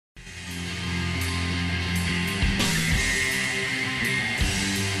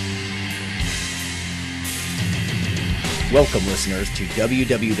Welcome, listeners, to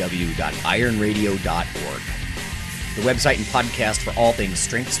www.ironradio.org, the website and podcast for all things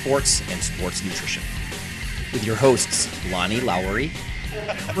strength sports and sports nutrition. With your hosts, Lonnie Lowery.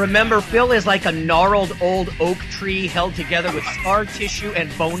 Remember, Phil is like a gnarled old oak tree held together with scar tissue and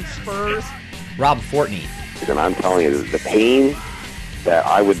bone spurs. Rob Fortney. And I'm telling you, the pain that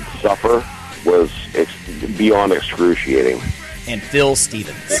I would suffer was beyond excruciating. And Phil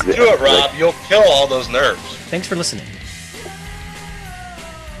Stevens. Just do it, Rob. You'll kill all those nerves. Thanks for listening.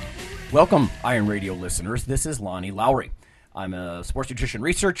 Welcome, Iron Radio listeners. This is Lonnie Lowery. I'm a sports nutrition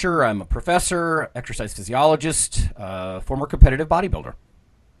researcher. I'm a professor, exercise physiologist, former competitive bodybuilder.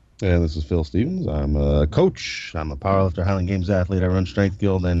 And this is Phil Stevens. I'm a coach. I'm a powerlifter, Highland Games athlete. I run Strength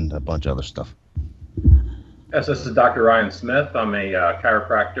Guild and a bunch of other stuff. Yes, this is Dr. Ryan Smith. I'm a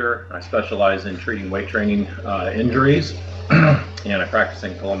chiropractor. I specialize in treating weight training injuries, and I practice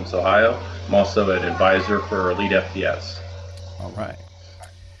in Columbus, Ohio. I'm also an advisor for Elite FDS. All right.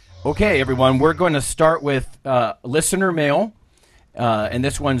 Okay, everyone, we're going to start with listener mail, and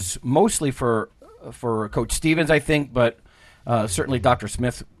this one's mostly for Coach Stevens, I think, but certainly Dr.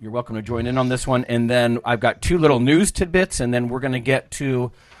 Smith, you're welcome to join in on this one. And then I've got two little news tidbits, and then we're going to get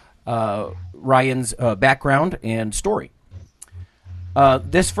to Ryan's background and story.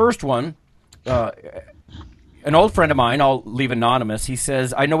 This first one, an old friend of mine, I'll leave anonymous, he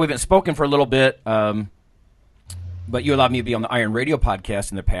says, I know we haven't spoken for a little bit, but you allowed me to be on the Iron Radio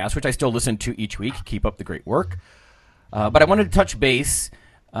podcast in the past, which I still listen to each week. Keep up the great work. But I wanted to touch base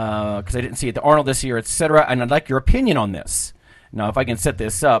because I didn't see it at the Arnold this year, etc., and I'd like your opinion on this. Now, if I can set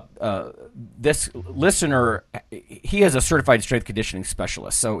this up, this listener, he is a certified strength conditioning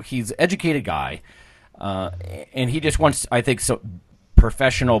specialist, so he's an educated guy, and he just wants, I think, so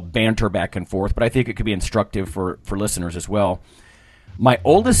professional banter back and forth, but I think it could be instructive for listeners as well. My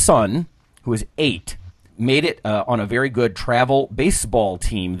oldest son, who is 8, made it on a very good travel baseball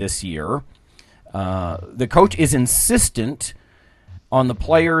team this year. The coach is insistent on the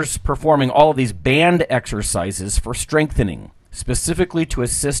players performing all of these band exercises for strengthening, specifically to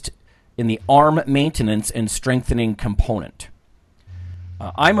assist in the arm maintenance and strengthening component.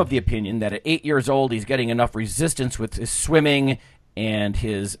 I'm of the opinion that at 8 years old, he's getting enough resistance with his swimming and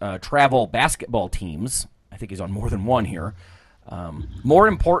his travel basketball teams. I think he's on more than one here. More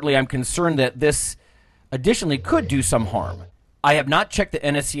importantly, I'm concerned that this additionally could do some harm. I have not checked the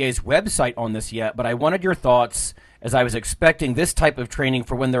NSCA's website on this yet, but I wanted your thoughts as I was expecting this type of training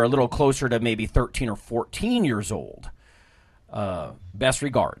for when they're a little closer to maybe 13 or 14 years old. Best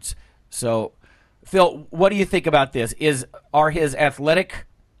regards. So, Phil, what do you think about this? Are his athletic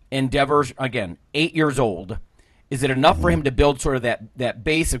endeavors, again, 8 years old, is it enough for him to build sort of that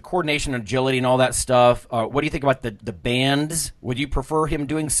base of coordination, agility, and all that stuff? What do you think about the bands? Would you prefer him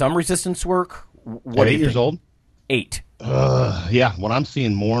doing some resistance work? What, 8 years old? 8. Yeah, what I'm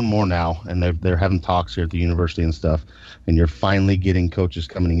seeing more and more now, and they're having talks here at the university and stuff, and you're finally getting coaches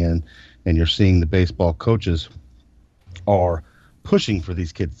coming in, and you're seeing the baseball coaches are pushing for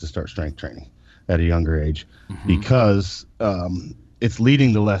these kids to start strength training at a younger age because it's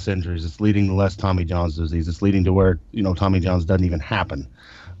leading to less injuries. It's leading to less Tommy John's disease. It's leading to where, Tommy John's doesn't even happen.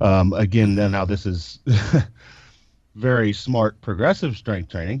 Again, then now this is very smart progressive strength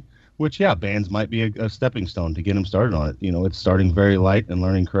training, which, yeah, bands might be a stepping stone to get him started on it. It's starting very light and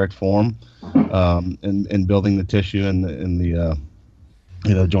learning correct form and building the tissue and the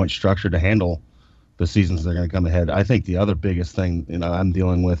joint structure to handle the seasons that are going to come ahead. I think the other biggest thing, I'm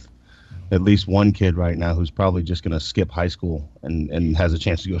dealing with at least one kid right now who's probably just going to skip high school and has a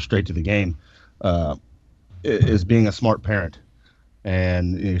chance to go straight to the game, is being a smart parent.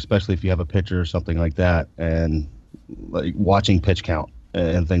 And especially if you have a pitcher or something like that, and like watching pitch count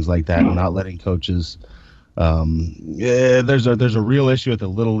and things like that, and not letting coaches. There's a real issue at the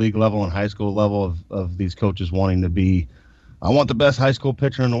little league level and high school level of these coaches wanting to be, I want the best high school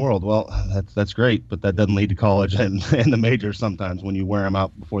pitcher in the world. Well, that's great, but that doesn't lead to college and the majors sometimes when you wear them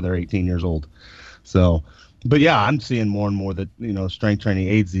out before they're 18 years old. So, but yeah, I'm seeing more and more that, strength training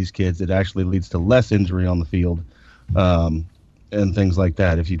aids these kids. It actually leads to less injury on the field and things like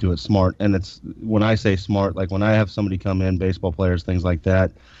that if you do it smart. And it's, when I say smart, like when I have somebody come in, baseball players, things like that,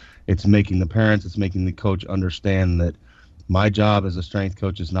 it's making the parents, it's making the coach understand that my job as a strength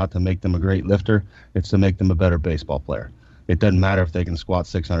coach is not to make them a great lifter, it's to make them a better baseball player. It doesn't matter if they can squat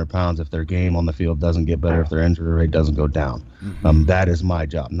 600 pounds if their game on the field doesn't get better, if their injury rate doesn't go down. That is my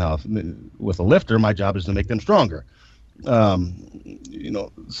job. Now, with a lifter, my job is to make them stronger. So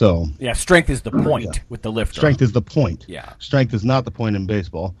yeah, strength is the point with the lifter. Strength is the point. Yeah, strength is not the point in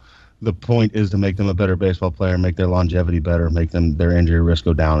baseball. The point is to make them a better baseball player, make their longevity better, make them their injury risk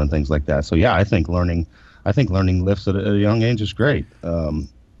go down, and things like that. So yeah, I think learning I think learning lifts at a young age is great. And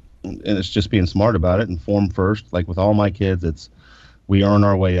it's just being smart about it and form first. Like with all my kids, we earn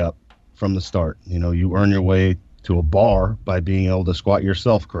our way up from the start. You earn your way to a bar by being able to squat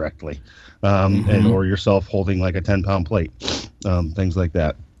yourself correctly, or yourself holding like a 10-pound plate, things like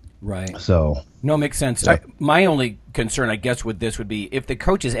that. Right. So no, makes sense. My only concern, I guess, with this would be if the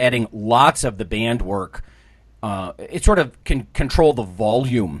coach is adding lots of the band work, it sort of can control the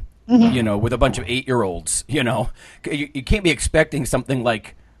volume. With a bunch of 8-year-olds. You can't be expecting something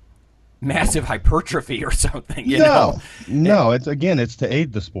like massive hypertrophy or something. No. It's to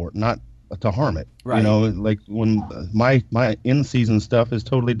aid the sport, not to harm it. Right. Like when my in-season stuff is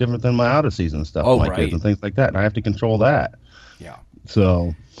totally different than my out-of-season stuff. Oh, with my right. kids and things like that, and I have to control that. Yeah.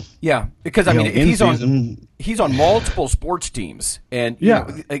 So. Yeah, because I mean, if he's on multiple sports teams, and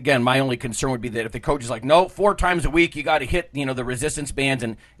again, my only concern would be that if the coach is like, no, 4 times a week you got to hit the resistance bands,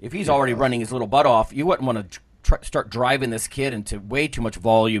 and if he's already running his little butt off, you wouldn't want to start driving this kid into way too much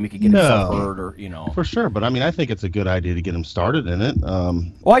volume. He could get himself hurt, or for sure. But I mean, I think it's a good idea to get him started in it.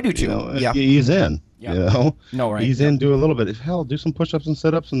 I do too. He's in. Yeah. Right. He's in. Do a little bit. Hell, do some push-ups and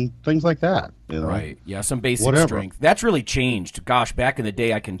sit-ups and things like that. Right. Yeah. Some basic strength. That's really changed. Gosh, back in the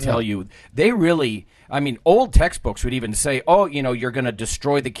day, I can tell you, they really. I mean, old textbooks would even say, "Oh, you're going to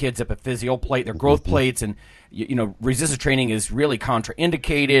destroy the kids at the physio plate, their growth plates, and resistance training is really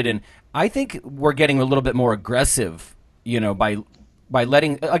contraindicated." And I think we're getting a little bit more aggressive, by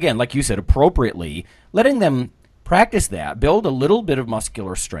letting, again, like you said, appropriately letting them practice that, build a little bit of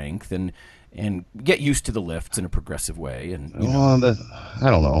muscular strength, and get used to the lifts in a progressive way. And I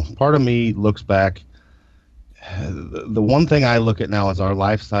don't know. Part of me looks back. The one thing I look at now is our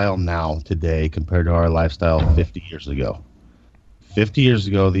lifestyle now today compared to our lifestyle 50 years ago. 50 years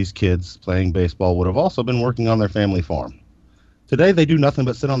ago, these kids playing baseball would have also been working on their family farm. Today, they do nothing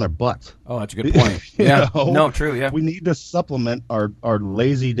but sit on their butts. Oh, that's a good point. Yeah. No, true, yeah. We need to supplement our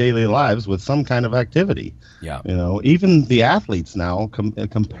lazy daily lives with some kind of activity. Yeah. Even the athletes now,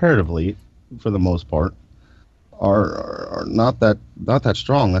 comparatively, for the most part, are not that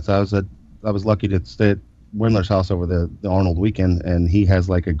strong. I was lucky to stay at Windler's house over the Arnold weekend, and he has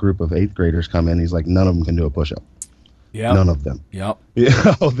like a group of 8th graders come in. He's like, none of them can do a push-up. Yeah. None of them. Yep.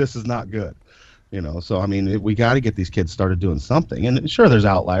 This is not good. So I mean, we got to get these kids started doing something. And sure, there's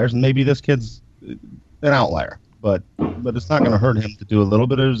outliers, and maybe this kid's an outlier, but it's not going to hurt him to do a little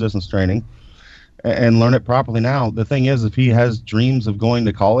bit of resistance training and learn it properly. Now, the thing is, if he has dreams of going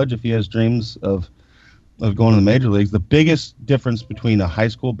to college, if he has dreams of going to the major leagues, the biggest difference between a high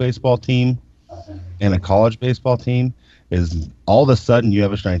school baseball team and a college baseball team is all of a sudden you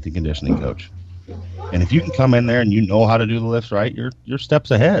have a strength and conditioning coach. And if you can come in there and you know how to do the lifts right, you're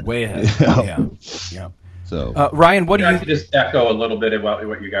steps ahead. Way ahead. Yeah. So, Ryan, what do you just echo a little bit about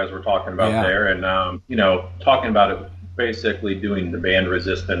what you guys were talking about there, and talking about it, basically doing the band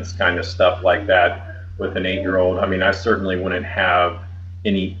resistance kind of stuff like that with an 8-year-old. I mean, I certainly wouldn't have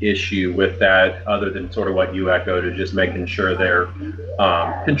any issue with that, other than sort of what you echoed, of just making sure they're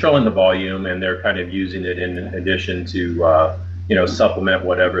controlling the volume and they're kind of using it in addition to supplement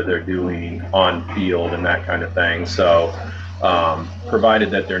whatever they're doing on field and that kind of thing. So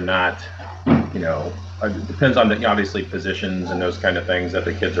provided that they're not, it depends on the obviously positions and those kind of things that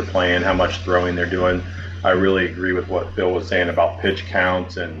the kids are playing, how much throwing they're doing. I really agree with what Phil was saying about pitch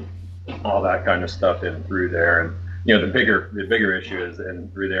counts and all that kind of stuff in through there. And the bigger issue is,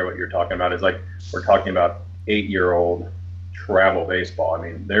 and through there what you're talking about is, like, we're talking about 8-year-old travel baseball. I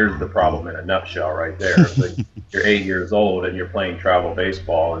mean, there's the problem in a nutshell right there. Like, you're 8 years old and you're playing travel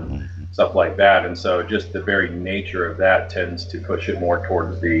baseball and stuff like that. And so just the very nature of that tends to push it more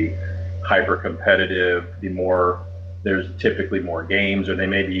towards the hyper competitive, there's typically more games, or they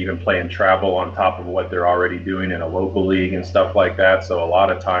may be even playing travel on top of what they're already doing in a local league and stuff like that. So a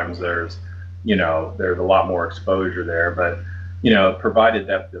lot of times there's a lot more exposure there. But, provided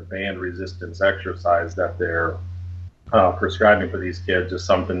that the band resistance exercise that they're prescribing for these kids is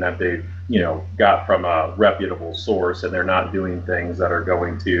something that they've, got from a reputable source, and they're not doing things that are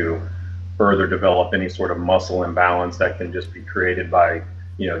going to further develop any sort of muscle imbalance that can just be created by,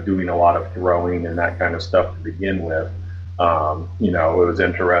 doing a lot of throwing and that kind of stuff to begin with. It was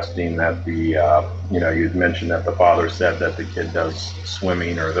interesting that you'd mentioned that the father said that the kid does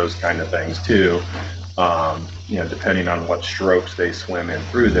swimming or those kind of things too. Depending on what strokes they swim in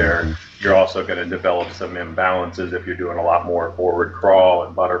through there, you're also going to develop some imbalances if you're doing a lot more forward crawl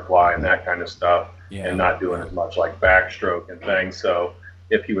and butterfly and that kind of stuff, and not doing as much like backstroke and things. So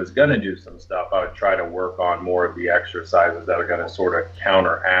if he was going to do some stuff, I would try to work on more of the exercises that are going to sort of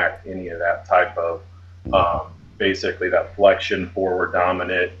counteract any of that type of basically that flexion, forward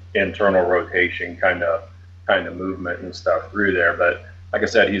dominant, internal rotation kind of kind of movement and stuff through there. But like I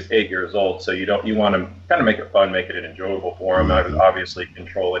said, he's 8 years old, so you want to kind of make it fun, make it enjoyable for him. I would obviously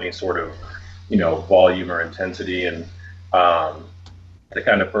control any sort of, volume or intensity, and to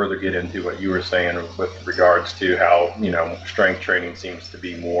kind of further get into what you were saying with regards to how, strength training seems to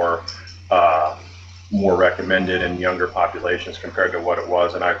be more recommended in younger populations compared to what it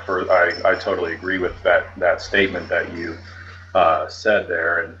was. And I totally agree with that statement that you said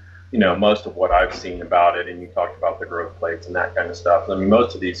there. And, most of what I've seen about it, and you talked about the growth plates and that kind of stuff. I mean,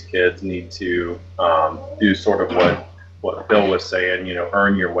 most of these kids need to do sort of what Phil was saying,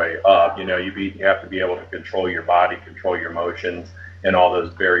 earn your way up. You have to be able to control your body, control your motions, and all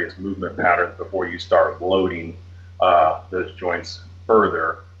those various movement patterns before you start loading those joints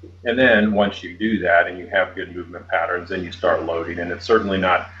further. And then once you do that and you have good movement patterns, then you start loading. And it's certainly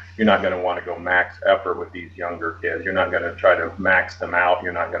you're not going to want to go max effort with these younger kids. You're not going to try to max them out.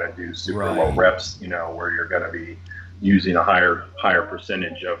 You're not going to do super low reps, where you're going to be using a higher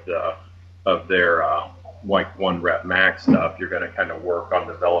percentage of their like 1 rep max stuff. You're going to kind of work on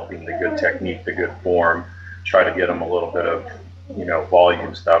developing the good technique, the good form, try to get them a little bit of,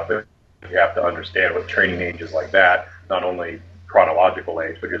 volume stuff. But you have to understand with training ages like that, not only chronological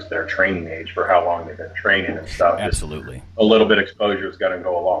age, but just their training age for how long they've been training and stuff. Absolutely. Just a little bit of exposure is going to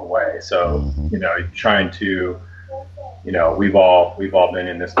go a long way. So, trying to, we've all been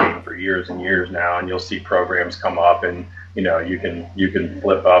in this game for years and years now, and you'll see programs come up, and, you can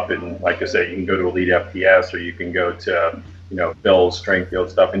flip up, and like I say, you can go to Elite FPS, or you can go to, Bill's Strength Field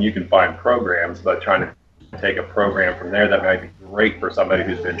stuff, and you can find programs, but trying to take a program from there that might be great for somebody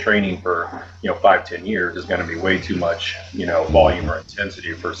who's been training for 5-10 years is going to be way too much volume or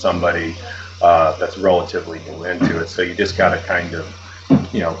intensity for somebody that's relatively new into it. So you just got to kind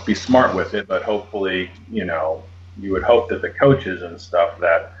of be smart with it, but hopefully you would hope that the coaches and stuff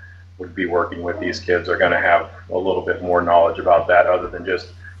that would be working with these kids are going to have a little bit more knowledge about that, other than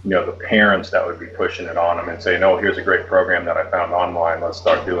just the parents that would be pushing it on them and saying, oh, here's a great program that I found online, let's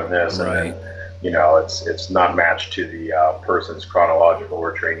start doing this. Right. And then it's not matched to the person's chronological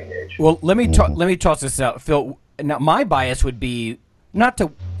or training age. Well, let me toss this out, Phil. Now, my bias would be not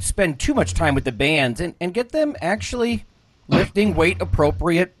to spend too much time with the bands and get them actually lifting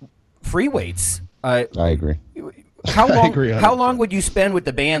weight-appropriate free weights. I agree. How long would you spend with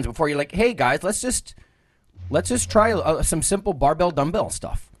the bands before you're like, hey guys, let's just try some simple barbell dumbbell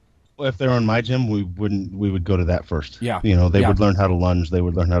stuff? If they're in my gym, we would go to that first. Yeah. They would learn how to lunge. They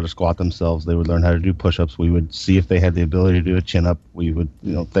would learn how to squat themselves. They would learn how to do push-ups. We would see if they had the ability to do a chin-up. We would,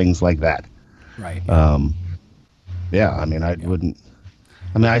 things like that. Right. Yeah. I mean,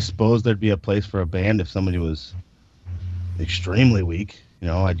 I suppose there'd be a place for a band if somebody was extremely weak.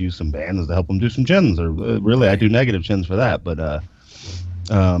 I'd use some bands to help them do some chins, or really, I do negative chins for that. But I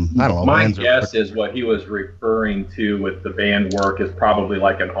don't know. My guess is what he was referring to with the band work is probably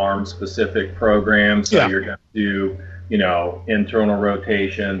like an arm-specific program. So you're going to do, internal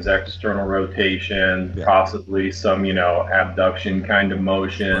rotations, external rotations, possibly some, abduction kind of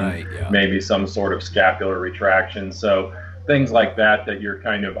motion, maybe some sort of scapular retraction. So things like that you're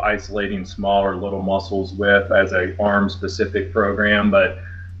kind of isolating smaller little muscles with as a arm-specific program. But,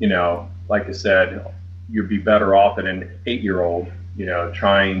 like I said, you'd be better off in an 8-year-old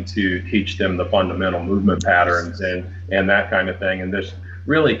trying to teach them the fundamental movement patterns and that kind of thing, and just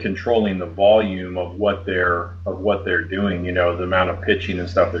really controlling the volume of what they're doing, the amount of pitching and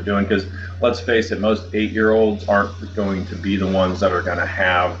stuff they're doing. Because let's face it, most 8-year-olds aren't going to be the ones that are going to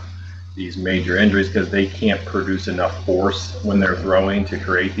have these major injuries, because they can't produce enough force when they're throwing to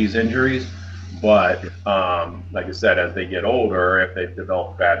create these injuries. But like I said, as they get older, if they've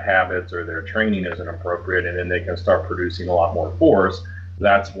developed bad habits or their training isn't appropriate, and then they can start producing a lot more force,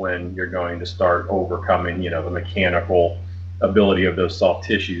 that's when you're going to start overcoming, the mechanical ability of those soft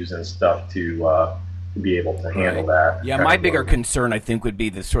tissues and stuff to be able to handle that. Yeah, my bigger concern, I think, would be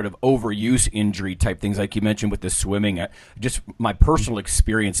the sort of overuse injury type things, like you mentioned with the swimming. Just my personal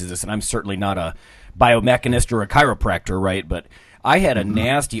experience is this, and I'm certainly not a biomechanist or a chiropractor, right? But I had a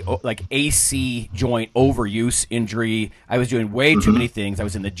nasty, like, AC joint overuse injury. I was doing way too many things. I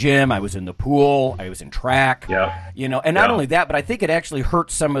was in the gym. I was in the pool. I was in track. And not only that, but I think it actually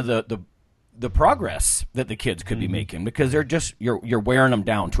hurt some of the progress that the kids could be making, because they're just you're wearing them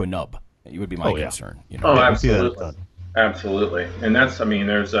down to a nub. It would be my concern. Oh, absolutely, absolutely. And that's,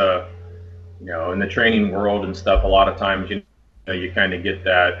 there's a, in the training world and stuff, a lot of times you kind of get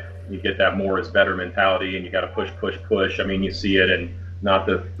that. You get that more is better mentality, and you got to push. You see it, and not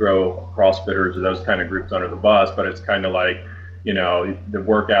to throw CrossFitters or those kind of groups under the bus, but it's kind of like, the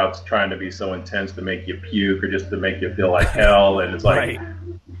workout's trying to be so intense to make you puke or just to make you feel like hell, and it's like,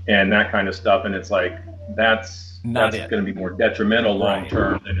 and that kind of stuff. And it's like, that's Not going it. to be more detrimental long Right.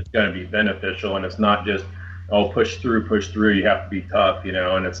 term than it's going to be beneficial. And it's not just, oh, push through, you have to be tough,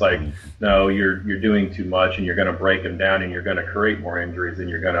 and it's like, no, you're doing too much, and you're going to break them down, and you're going to create more injuries than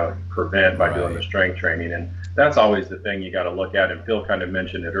you're going to prevent by doing the strength training. And that's always the thing you got to look at. And Phil kind of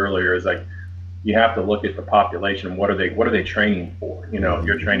mentioned it earlier, is like, you have to look at the population. What are they training for? If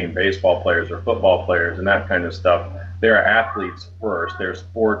you're training baseball players or football players and that kind of stuff, they're athletes first. Their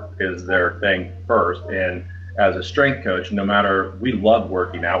sport is their thing first. And as a strength coach, no matter, we love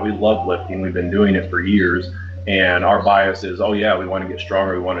working out, we love lifting, we've been doing it for years, and our bias is, oh yeah, we want to get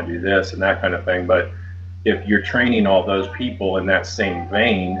stronger, we want to do this and that kind of thing. But if you're training all those people in that same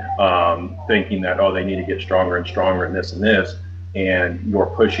vein, thinking that, oh, they need to get stronger and stronger and this, and you're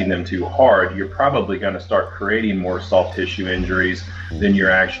pushing them too hard, you're probably going to start creating more soft tissue injuries than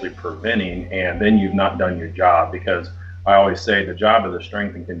you're actually preventing, and then you've not done your job. Because I always say the job of the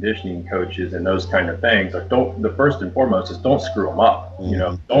strength and conditioning coaches and those kind of things, like, the first and foremost is don't screw them up.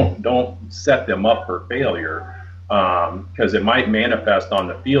 Don't set them up for failure, because it might manifest on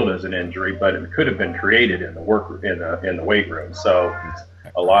the field as an injury, but it could have been created in the weight room. So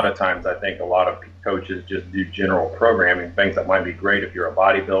a lot of times, I think a lot of coaches just do general programming, things that might be great if you're a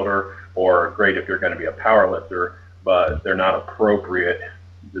bodybuilder or great if you're going to be a power lifter, but they're not appropriate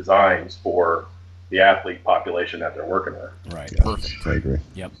designs for the athlete population that they're working with. Right. Yeah, Perfect. I agree.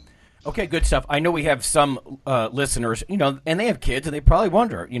 Yep. Okay, good stuff. I know we have some listeners, and they have kids, and they probably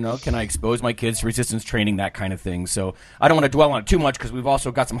wonder, can I expose my kids to resistance training, that kind of thing. So I don't want to dwell on it too much, because we've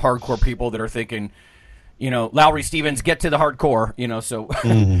also got some hardcore people that are thinking, Lowry Stevens, get to the hardcore, so,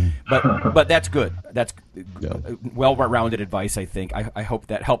 but that's good. That's well-rounded advice, I think. I hope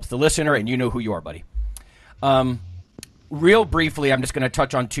that helps the listener, and you know who you are, buddy. Real briefly, I'm just going to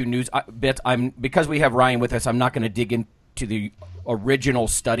touch on two news bits. Because we have Ryan with us, I'm not going to dig into the original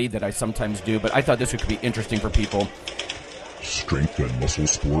study that I sometimes do, but I thought this would be interesting for people. Strength and Muscle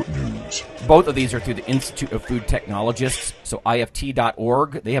Sport News. Both of these are through the Institute of Food Technologists, so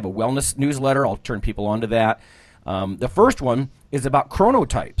IFT.org. They have a wellness newsletter. I'll turn people on to that. The first one is about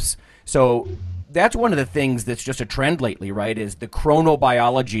chronotypes. So that's one of the things that's just a trend lately, right, is the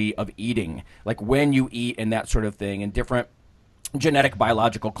chronobiology of eating, like when you eat and that sort of thing, and different genetic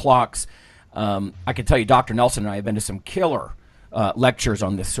biological clocks. I can tell you Dr. Nelson and I have been to some killer lectures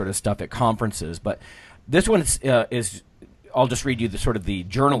on this sort of stuff at conferences, but this one is I'll just read you the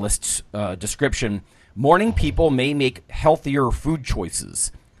journalist's description. Morning people may make healthier food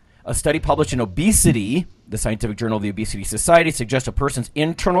choices. A study published in Obesity, the Scientific Journal of the Obesity Society, suggests a person's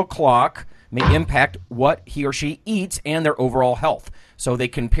internal clock may impact what he or she eats and their overall health. So they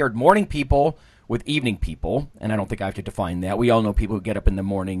compared morning people with evening people, and I don't think I have to define that. We all know people who get up in the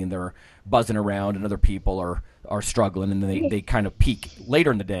morning and they're buzzing around, and other people are struggling, and they kind of peak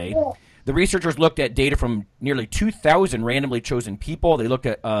later in the day. The researchers looked at data from nearly 2,000 randomly chosen people. They looked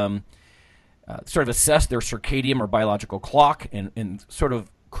at sort of assessed their circadian or biological clock and sort of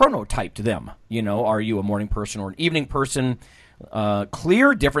chronotyped them. Are you a morning person or an evening person?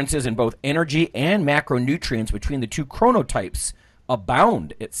 Clear differences in both energy and macronutrients between the two chronotypes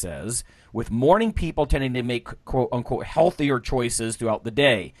abound, it says, with morning people tending to make quote-unquote healthier choices throughout the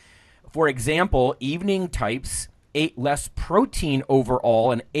day. For example, evening types ate less protein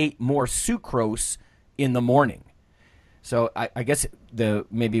overall and ate more sucrose in the morning. So I guess the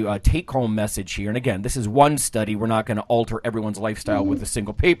maybe a take-home message here, and again, this is one study. We're not going to alter everyone's lifestyle with a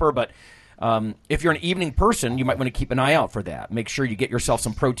single paper, but if you're an evening person, you might want to keep an eye out for that. Make sure you get yourself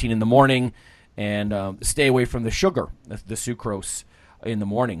some protein in the morning, and stay away from the sugar, the sucrose in the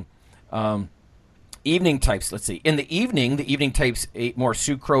morning. Evening types, let's see. In the evening types ate more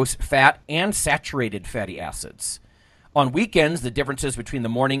sucrose, fat, and saturated fatty acids. On weekends, the differences between the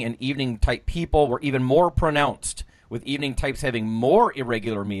morning and evening type people were even more pronounced, with evening types having more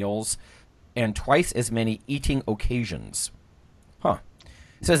irregular meals and twice as many eating occasions. It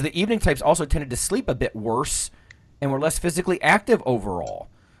says the evening types also tended to sleep a bit worse and were less physically active overall.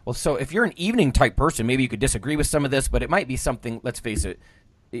 Well, so if you're an evening type person, maybe you could disagree with some of this, but it might be something, let's face it,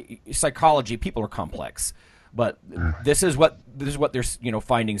 psychology, people are complex. But this is what they're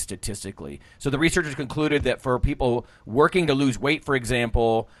finding statistically. So the researchers concluded that for people working to lose weight, for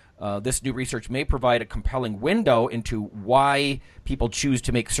example, this new research may provide a compelling window into why people choose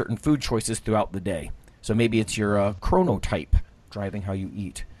to make certain food choices throughout the day. So maybe it's your chronotype driving how you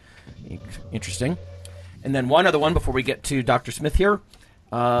eat. Interesting. And then one other one before we get to Dr. Smith here.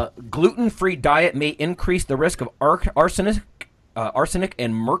 Gluten-free diet may increase the risk of arsenic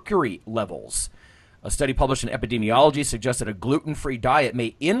and mercury levels. A study published in Epidemiology suggests that a gluten-free diet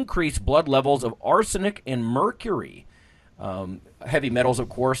may increase blood levels of arsenic and mercury. heavy metals, of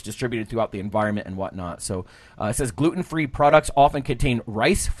course, distributed throughout the environment and whatnot. So it says gluten-free products often contain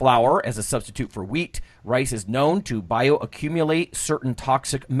rice flour as a substitute for wheat. Rice is known to bioaccumulate certain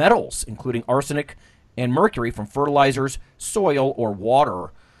toxic metals, including arsenic and mercury from fertilizers, soil, or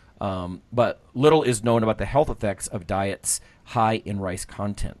water. But little is known about the health effects of diets high in rice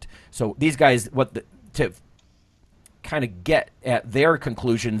content. So these guys, to kind of get at their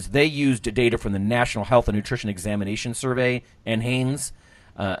conclusions, they used data from the National Health and Nutrition Examination Survey and Hanes,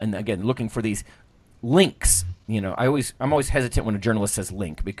 and again looking for these links. I'm always hesitant when a journalist says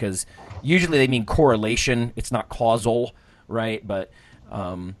link, because usually they mean correlation. It's not causal, right? But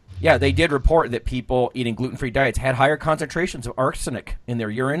they did report that people eating gluten-free diets had higher concentrations of arsenic in their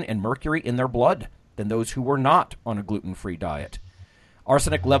urine and mercury in their blood than those who were not on a gluten-free diet.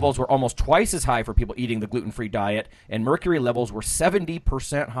 Arsenic levels were almost twice as high for people eating the gluten-free diet, and mercury levels were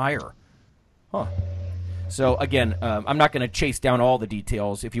 70% higher. So, again, I'm not going to chase down all the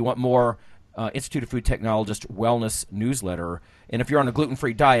details. If you want more, Institute of Food Technologist wellness newsletter. And if you're on a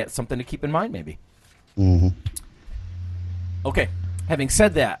gluten-free diet, something to keep in mind maybe. Mm-hmm. Okay, having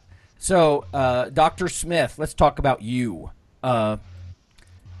said that, so Dr. Smith, let's talk about you.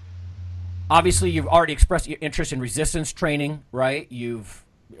 Obviously, you've already expressed your interest in resistance training, right?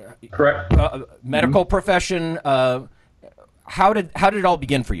 Correct. Medical profession. How did it all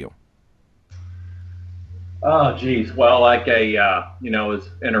begin for you? Oh, geez. Well, it was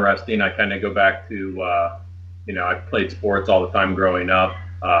interesting. I kind of go back to, I played sports all the time growing up.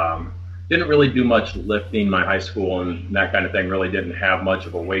 Didn't really do much lifting. My high school and that kind of thing really didn't have much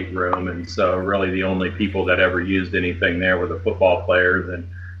of a weight room, and so really the only people that ever used anything there were the football players. And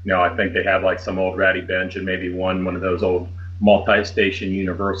I think they had like some old ratty bench and maybe one of those old multi-station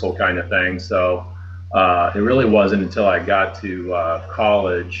universal kind of things. So it really wasn't until I got to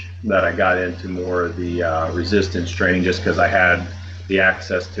college that I got into more of the resistance training, just because I had the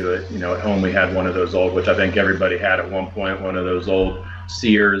access to it. At home we had one of those old, which I think everybody had at one point, one of those old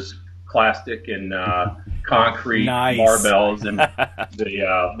Sears plastic and concrete barbells, and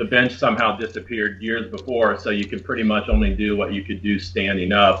the bench somehow disappeared years before, so you could pretty much only do what you could do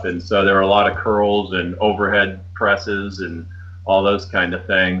standing up, and so there were a lot of curls and overhead presses and all those kind of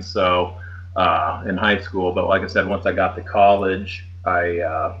things. So in high school, but like I said, once I got to college,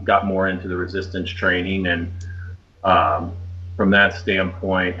 I got more into the resistance training, and from that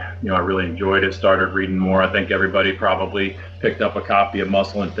standpoint, I really enjoyed it, started reading more. I think everybody probably picked up a copy of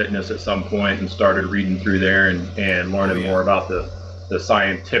Muscle and Fitness at some point and started reading through there and learning more about the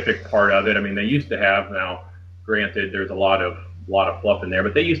scientific part of it. I mean, they used to have, now granted there's a lot of fluff in there,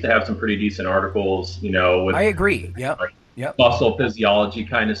 but they used to have some pretty decent articles, with, I agree. Yep. Muscle physiology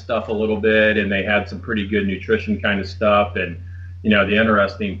kind of stuff a little bit, and they had some pretty good nutrition kind of stuff. And the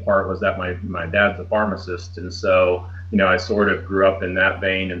interesting part was that my dad's a pharmacist, and so I sort of grew up in that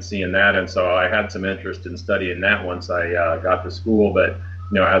vein and seeing that, and so I had some interest in studying that once I got to school. But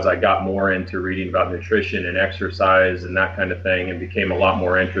as I got more into reading about nutrition and exercise and that kind of thing, and became a lot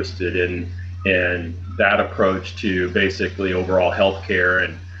more interested in that approach to basically overall healthcare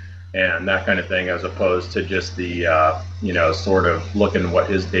and that kind of thing, as opposed to just the sort of looking what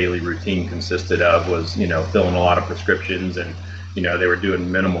his daily routine consisted of was filling a lot of prescriptions, and they were doing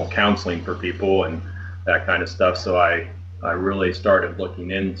minimal counseling for people and that kind of stuff. So I really started looking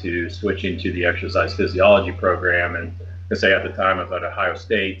into switching to the exercise physiology program. And I say at the time I was at Ohio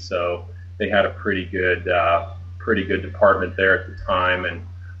State, so they had a pretty good department there at the time. And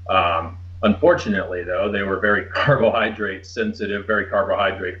unfortunately, though, they were very carbohydrate sensitive, very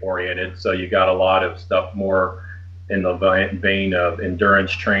carbohydrate oriented. So you got a lot of stuff more in the vein of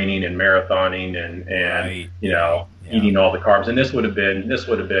endurance training and marathoning and right. Eating all the carbs. And this would have been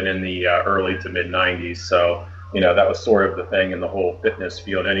in the early to mid 90s. So, that was sort of the thing in the whole fitness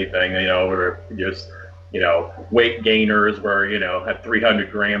field, anything, where just, weight gainers were, had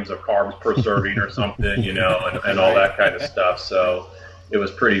 300 grams of carbs per serving or something, and all that kind of stuff. So it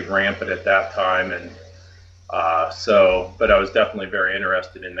was pretty rampant at that time. And but I was definitely very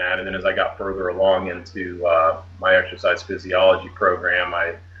interested in that. And then as I got further along into my exercise physiology program,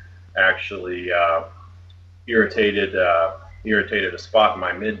 I actually irritated a spot in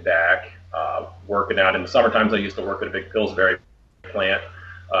my mid back working out. In the summer times, I used to work at a big Pillsbury plant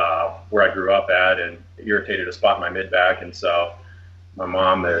where I grew up at, and it irritated a spot in my mid back. And so my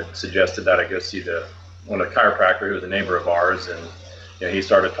mom had suggested that I go see one of the chiropractor who was a neighbor of ours, and he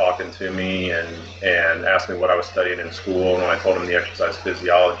started talking to me and asked me what I was studying in school. And when I told him the exercise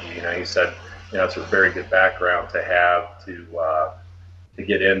physiology, he said, it's a very good background to have to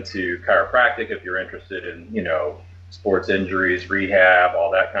get into chiropractic if you're interested in, sports injuries, rehab, all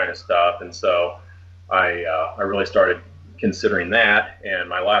that kind of stuff. And so I really started considering that. And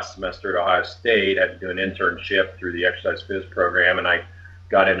my last semester at Ohio State, I had to do an internship through the Exercise Phys program, and I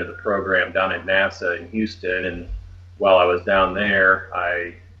got into the program down at NASA in Houston. And while I was down there,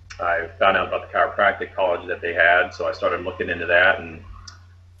 I found out about the chiropractic college that they had, so I started looking into that and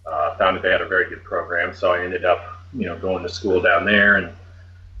found that they had a very good program. So I ended up, going to school down there, and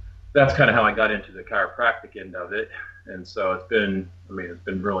that's kind of how I got into the chiropractic end of it. And so it's been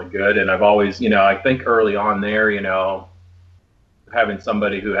really good. And I've always, I think early on there, having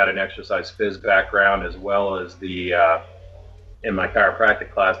somebody who had an exercise phys background as well as in my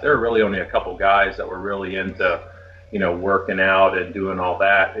chiropractic class, there were really only a couple guys that were really into, working out and doing all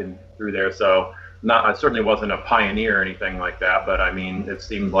that and through there. So I certainly wasn't a pioneer or anything like that, but it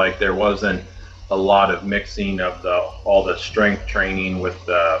seemed like there wasn't a lot of mixing of all the strength training with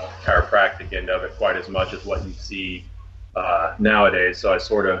the chiropractic end of it quite as much as what you see nowadays. So I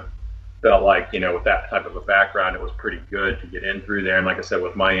sort of felt like, with that type of a background, it was pretty good to get in through there. And like I said,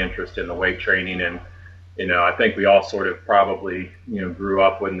 with my interest in the weight training, and I think we all sort of probably grew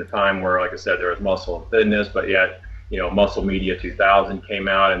up in the time where, like I said, there was Muscle and Fitness, but yet Muscle Media 2000 came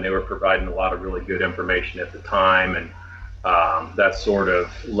out, and they were providing a lot of really good information at the time. And that sort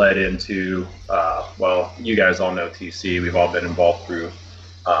of led into, you guys all know TC. We've all been involved through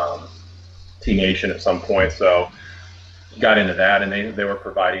T-Nation at some point. So got into that, and they were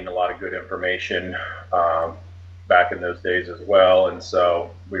providing a lot of good information back in those days as well. And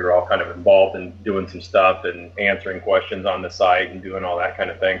so we were all kind of involved in doing some stuff and answering questions on the site and doing all that kind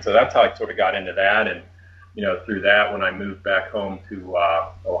of thing. So that's how I sort of got into that. And through that, when I moved back home to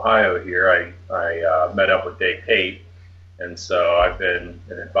Ohio here, I met up with Dave Tate. And so I've been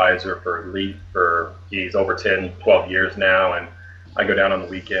an advisor for Elite for over 10, 12 years now. And I go down on the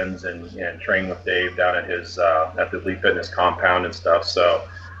weekends and train with Dave down at his at the Elite Fitness compound and stuff. So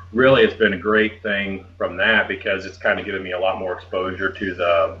really, it's been a great thing from that, because it's kind of given me a lot more exposure to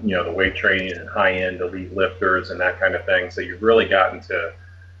the the weight training and high end elite lifters and that kind of thing. So you've really gotten to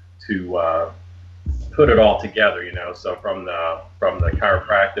put it all together, So from the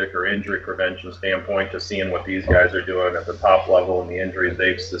chiropractic or injury prevention standpoint to seeing what these guys are doing at the top level and the injuries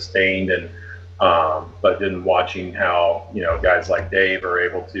they've sustained, and but then watching how guys like Dave are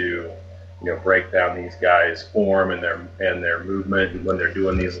able to break down these guys' form and their movement when they're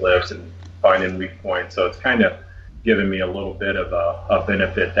doing these lifts and finding weak points. So it's kind of given me a little bit of a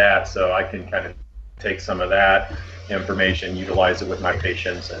benefit that, so I can kind of take some of that information, utilize it with my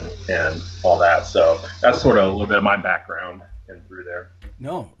patients and all that. So that's sort of a little bit of my background and through there.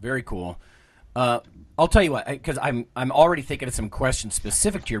 No, very cool. I'll tell you what, because I'm already thinking of some questions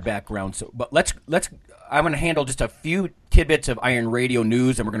specific to your background. So, but let's I'm going to handle just a few tidbits of Iron Radio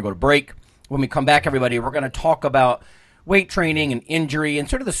news, and we're going to go to break. When we come back, everybody, we're going to talk about weight training and injury and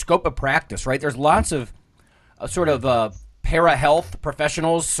sort of the scope of practice. Right? There's lots of para-health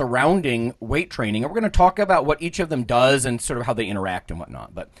professionals surrounding weight training, and we're going to talk about what each of them does and sort of how they interact and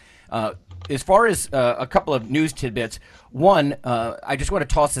whatnot. But as far as a couple of news tidbits, one, I just want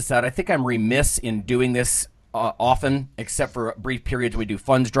to toss this out. I think I'm remiss in doing this often, except for brief periods when we do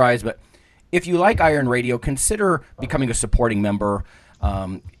funds drives. But if you like Iron Radio, consider becoming a supporting member.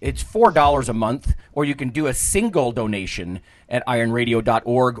 It's $4 a month, or you can do a single donation at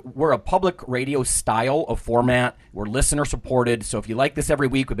ironradio.org. We're a public radio style of format. We're listener supported. So if you like this every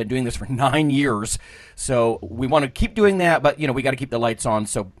week, we've been doing this for 9 years. So we want to keep doing that, but we got to keep the lights on.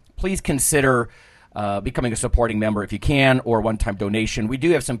 So please consider becoming a supporting member if you can, or one-time donation. We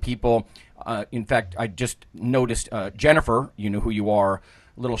do have some people. In fact, I just noticed Jennifer, you know who you are.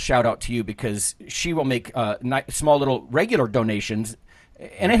 A little shout out to you, because she will make small little regular donations,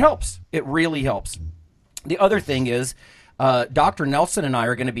 and it helps. It really helps. The other thing is Dr. Nelson and I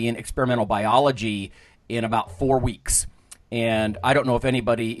are going to be in experimental biology in about 4 weeks. And I don't know if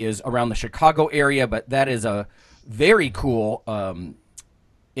anybody is around the Chicago area, but that is a very cool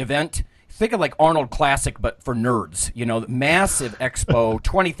event. Think of like Arnold Classic, but for nerds. Massive expo,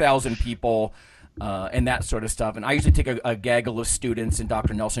 20,000 people. And that sort of stuff. And I usually take a gaggle of students, and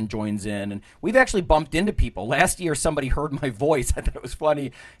Dr. Nelson joins in. And we've actually bumped into people. Last year, somebody heard my voice. I thought it was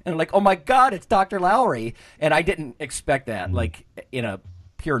funny. And I'm like, oh, my God, it's Dr. Lowry. And I didn't expect that, like in a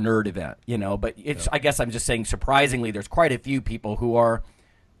pure nerd event, But it's, I guess I'm just saying, surprisingly, there's quite a few people who are,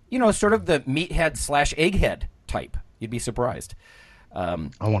 sort of the meathead / egghead type. You'd be surprised. I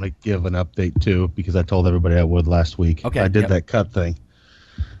want to give an update, too, because I told everybody I would last week. Okay, I did that cut thing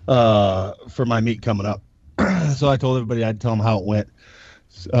for my meet coming up. So I told everybody I'd tell them how it went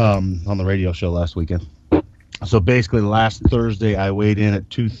on the radio show last weekend. So basically last Thursday I weighed in at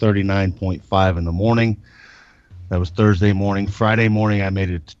 239.5 in the morning. That was Thursday morning. Friday morning I made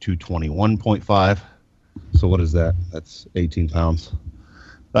it to 221.5. So what is that? That's 18 pounds.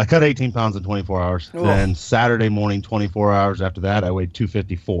 I cut 18 pounds in 24 hours. Oh. Then Saturday morning, 24 hours after that, I weighed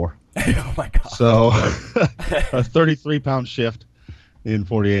 254. Oh my God. So a 33-pound shift in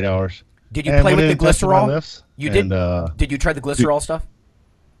 48 hours. Did you And play went with in the and tested my glycerol? lifts, You did? and, Did you try the glycerol stuff?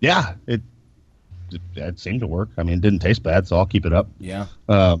 Yeah, it seemed to work. I mean, it didn't taste bad, so I'll keep it up. Yeah.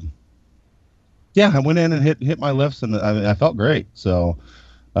 Yeah, I went in and hit my lifts, and I felt great. So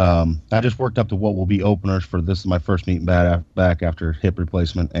I just worked up to what will be openers for this is my first meet back after hip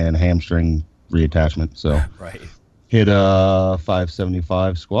replacement and hamstring reattachment. So Right. hit a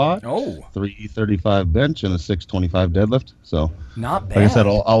 575 squat, Oh. 335 bench, and a 625 deadlift. So Not bad. like I said,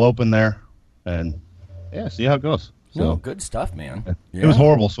 I'll open there and see how it goes. So No, good stuff, man. it was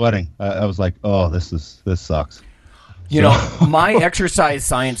horrible sweating. I was like, oh, this sucks. You know, my exercise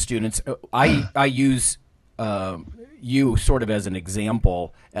science students, I use you sort of as an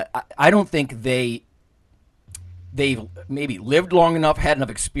example. I don't think they've maybe lived long enough, had enough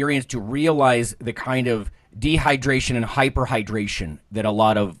experience to realize the kind of dehydration and hyperhydration that a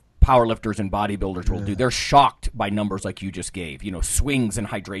lot of powerlifters and bodybuilders will do. They're shocked by numbers like you just gave, swings in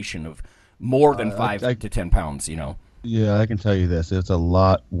hydration of more than 5 to 10 pounds, Yeah, I can tell you this. It's a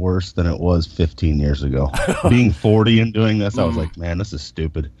lot worse than it was 15 years ago. Being 40 and doing this, I was like, man, this is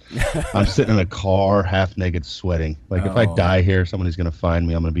stupid. I'm sitting in a car, half naked, sweating. Like, if I die here, somebody's going to find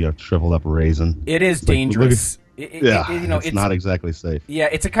me. I'm going to be a shriveled up raisin. It is It's like, dangerous. it's not exactly safe. Yeah,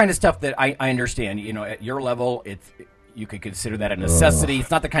 it's the kind of stuff that I understand. At your level, you could consider that a necessity.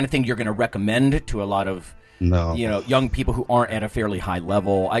 It's not the kind of thing you're going to recommend to a lot of young people who aren't at a fairly high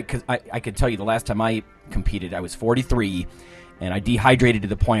level. I could tell you the last time I competed, I was 43, and I dehydrated to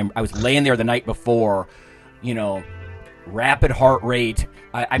the point I was laying there the night before, rapid heart rate.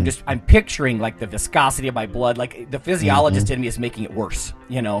 I'm picturing like the viscosity of my blood, like the physiologist in me is making it worse.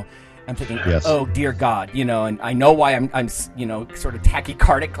 I'm thinking, oh dear God, and I know why I'm sort of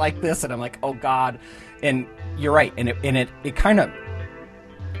tachycardic like this, and I'm like, oh God, and you're right, and it kind of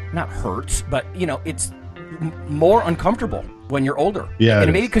not hurts, but it's more uncomfortable when you're older. Yeah,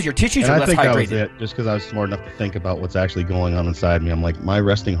 and maybe because your tissues are less hydrated. That was it. Just because I was smart enough to think about what's actually going on inside me, I'm like, my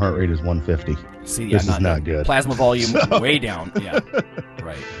resting heart rate is 150. See, this is not good. Plasma volume way down. Yeah,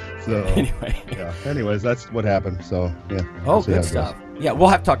 right. So anyway, Anyways, that's what happened. So yeah. Oh, good stuff. Yeah, we'll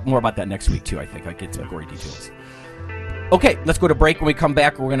have to talk more about that next week too. I think I get to gory details. Okay, let's go to break. When we come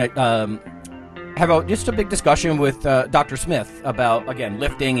back, we're gonna have just a big discussion with Dr. Smith about, again,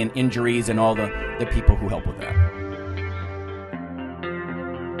 lifting and injuries and all the people who help with that.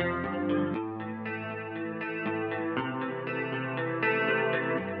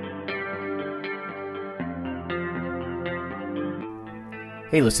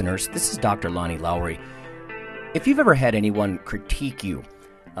 Hey listeners, this is Dr. Lonnie Lowry. If you've ever had anyone critique you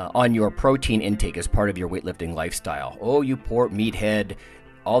on your protein intake as part of your weightlifting lifestyle, oh, you poor meathead,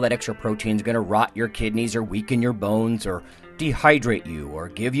 all that extra protein is going to rot your kidneys or weaken your bones or dehydrate you or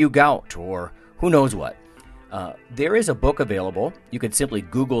give you gout or who knows what. There is a book available. You could simply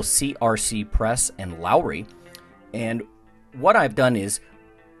Google CRC Press and Lowry. And what I've done is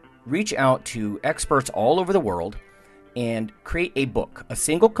reach out to experts all over the world and create a book, a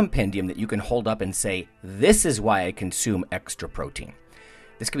single compendium that you can hold up and say, this is why I consume extra protein.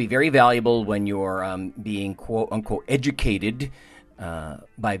 This can be very valuable when you're being quote-unquote educated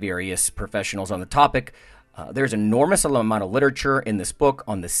by various professionals on the topic. There's an enormous amount of literature in this book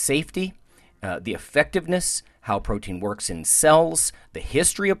on the safety, the effectiveness, how protein works in cells, the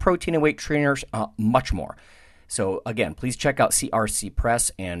history of protein and weight trainers, much more. So again, please check out CRC Press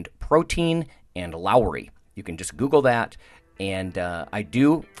and Protein and Lowry. You can just Google that. And I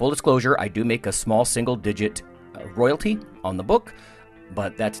do, full disclosure, I do make a small single-digit royalty on the book.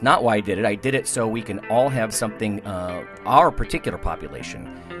 But that's not why I did it. I did it so we can all have something, our particular population,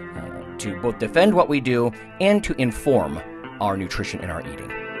 to both defend what we do and to inform our nutrition and our eating.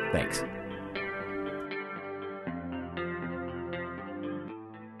 Thanks.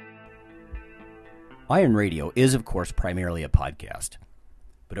 Iron Radio is, of course, primarily a podcast.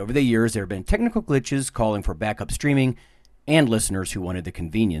 But over the years, there have been technical glitches calling for backup streaming and listeners who wanted the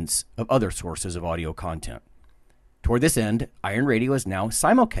convenience of other sources of audio content. Toward this end, Iron Radio is now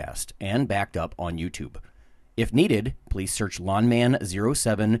simulcast and backed up on YouTube. If needed, please search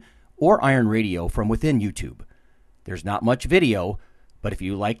Lawnman07 or Iron Radio from within YouTube. There's not much video, but if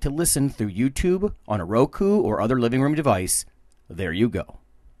you like to listen through YouTube on a Roku or other living room device, there you go.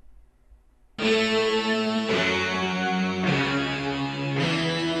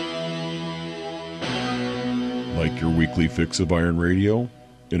 Like your weekly fix of Iron Radio?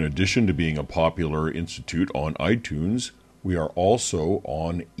 In addition to being a popular institute on iTunes, we are also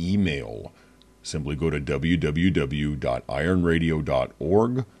on email. Simply go to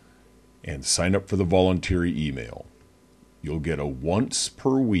www.ironradio.org and sign up for the voluntary email. You'll get a once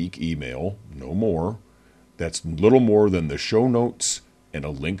per week email, no more. That's little more than the show notes and a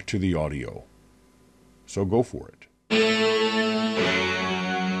link to the audio. So go for it.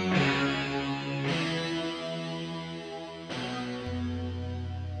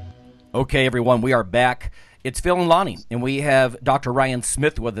 Okay, everyone, we are back. It's Phil and Lonnie, and we have Dr. Ryan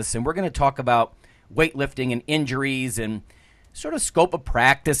Smith with us, and we're going to talk about weightlifting and injuries and sort of scope of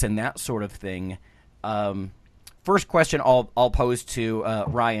practice and that sort of thing. First question I'll pose to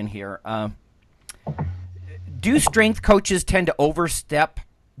Ryan here. Do strength coaches tend to overstep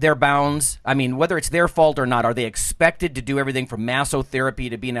their bounds? I mean, whether it's their fault or not, are they expected to do everything from massotherapy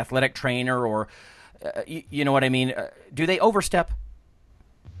to be an athletic trainer, or you know what I mean? Do they overstep?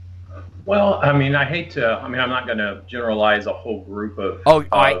 Well, I mean, I'm not going to generalize a whole group of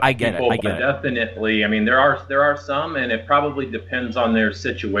I get people, it. I get but definitely, I mean, there are some, and it probably depends on their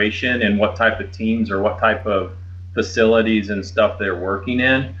situation and what type of teams or what type of facilities and stuff they're working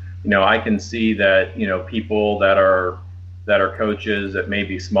in. You know, I can see that, you know, people that are coaches at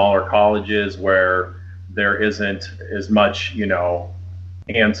maybe smaller colleges where there isn't as much, you know,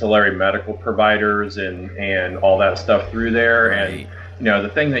 ancillary medical providers and all that stuff through there. Right. And you know, the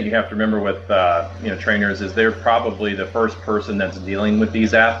thing that you have to remember with trainers is they're probably the first person that's dealing with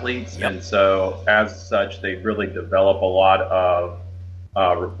these athletes. Yep. And so as such, they really develop a lot of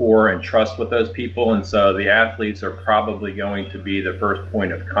rapport and trust with those people. And so the athletes are probably going to be the first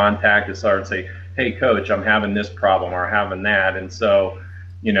point of contact to start and say, hey, coach, I'm having this problem or having that. And so,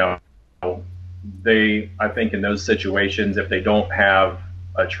 you know, I think in those situations, if they don't have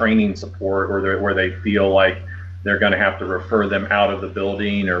a training support or where they feel like they're going to have to refer them out of the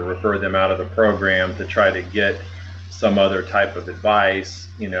building or refer them out of the program to try to get some other type of advice,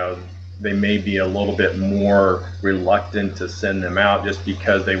 you know, they may be a little bit more reluctant to send them out just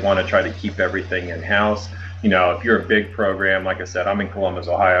because they want to try to keep everything in-house. You know, if you're a big program, like I said, I'm in Columbus,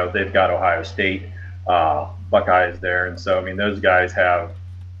 Ohio. They've got Ohio State Buckeyes there. And so, I mean, those guys have,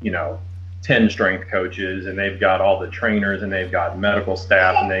 you know, 10 strength coaches, and they've got all the trainers, and they've got medical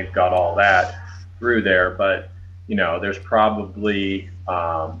staff, and they've got all that through there. But you know, there's probably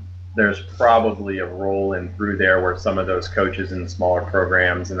a role in through there where some of those coaches in smaller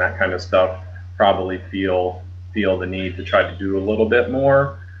programs and that kind of stuff probably feel the need to try to do a little bit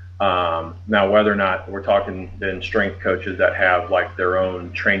more. Now, whether or not we're talking then strength coaches that have like their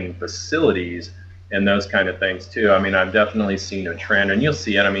own training facilities and those kind of things too. I mean, I've definitely seen a trend, and you'll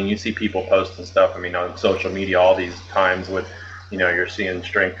see it. I mean, you see people posting stuff. I mean, on social media all these times with, you know, you're seeing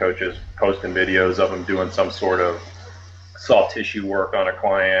strength coaches posting videos of them doing some sort of soft tissue work on a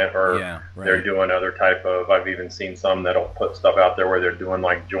client, or they're doing other type of, I've even seen some that'll put stuff out there where they're doing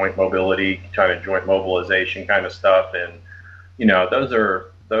like joint mobility, kind of joint mobilization kind of stuff. And, you know, those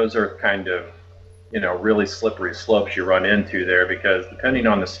are kind of, you know, really slippery slopes you run into there, because depending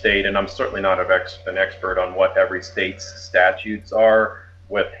on the state, and I'm certainly not an expert on what every state's statutes are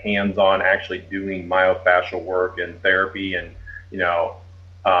with hands-on actually doing myofascial work and therapy and, you know,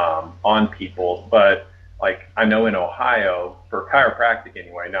 on people. But like, I know in Ohio, for chiropractic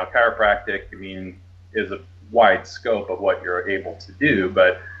anyway, now chiropractic, I mean, is a wide scope of what you're able to do.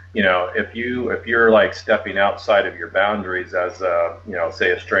 But, you know, if you're like stepping outside of your boundaries as a, you know,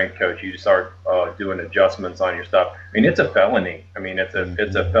 say a strength coach, you start doing adjustments on your stuff. I mean, it's a felony. I mean, it's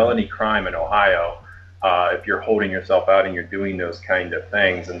a felony crime in Ohio if you're holding yourself out and you're doing those kind of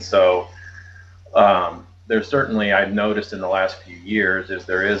things. And so, there's certainly, I've noticed in the last few years, is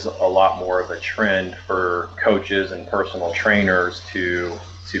there is a lot more of a trend for coaches and personal trainers to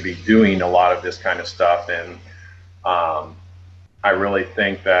be doing a lot of this kind of stuff. And I really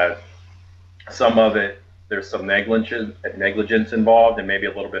think that some of it, there's some negligence involved, and maybe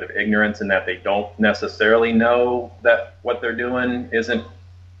a little bit of ignorance in that they don't necessarily know that what they're doing isn't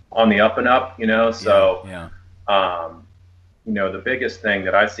on the up and up, you know. So you know, the biggest thing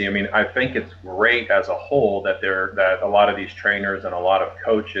that I see, I mean, I think it's great as a whole that a lot of these trainers and a lot of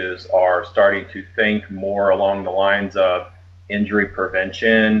coaches are starting to think more along the lines of injury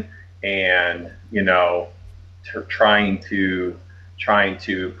prevention and, you know, trying to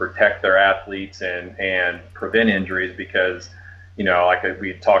protect their athletes and prevent injuries, because, you know, like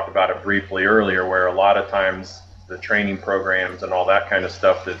we talked about it briefly earlier, where a lot of times the training programs and all that kind of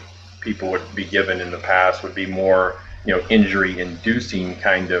stuff that people would be given in the past would be more, you know, injury inducing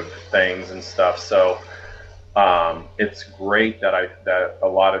kind of things and stuff. So It's great that a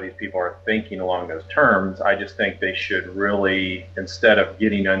lot of these people are thinking along those terms. I just think they should really, instead of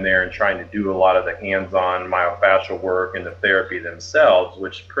getting in there and trying to do a lot of the hands-on myofascial work and the therapy themselves,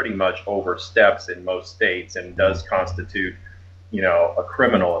 which pretty much oversteps in most states and does constitute, a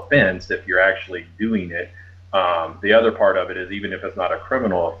criminal offense if you're actually doing it. The other part of it is, even if it's not a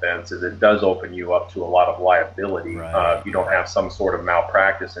criminal offense, is it does open you up to a lot of liability. If you don't have some sort of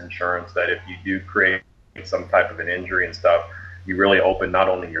malpractice insurance, that if you do create some type of an injury and stuff, you really open not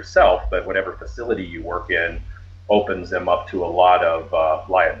only yourself, but whatever facility you work in opens them up to a lot of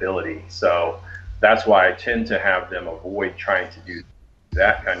liability. So that's why I tend to have them avoid trying to do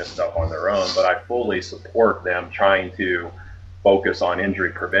that kind of stuff on their own. But I fully support them trying to focus on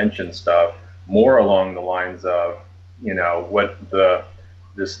injury prevention stuff more along the lines of, what the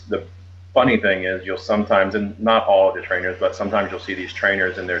funny thing is, you'll sometimes, and not all of the trainers, but sometimes you'll see these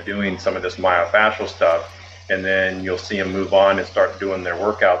trainers and they're doing some of this myofascial stuff, and then you'll see them move on and start doing their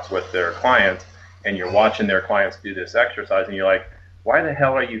workouts with their clients, and you're watching their clients do this exercise, and you're like, why the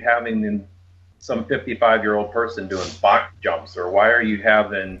hell are you having some 55-year-old person doing box jumps? Or why are you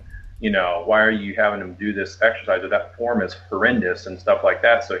having them do this exercise? Or that form is horrendous and stuff like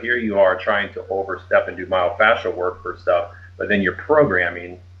that. So here you are trying to overstep and do myofascial work for stuff, but then your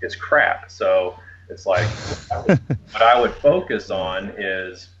programming is crap. So it's like, what I would focus on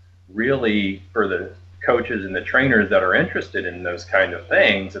is really, for the coaches and the trainers that are interested in those kind of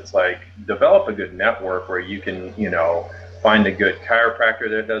things, it's like, develop a good network where you can, find a good chiropractor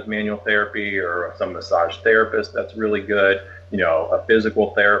that does manual therapy, or some massage therapist that's really good, a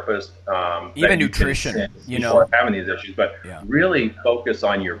physical therapist, even nutrition, having these issues, but really focus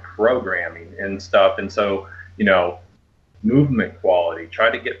on your programming and stuff. And so, movement quality, try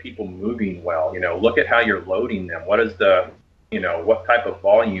to get people moving well, look at how you're loading them. What is what type of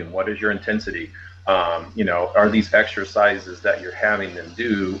volume? What is your intensity? Are these exercises that you're having them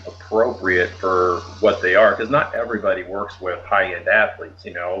do appropriate for what they are? Because not everybody works with high-end athletes.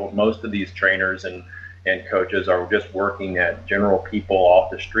 Most of these trainers and coaches are just working at general people off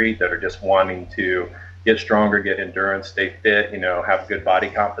the street that are just wanting to get stronger, get endurance, stay fit, have good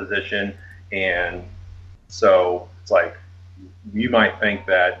body composition. And so it's like, you might think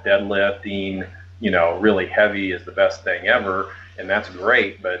that deadlifting, really heavy is the best thing ever, and that's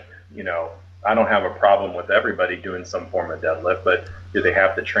great, but, I don't have a problem with everybody doing some form of deadlift, but do they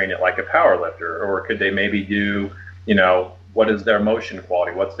have to train it like a power lifter? Or could they maybe do, what is their motion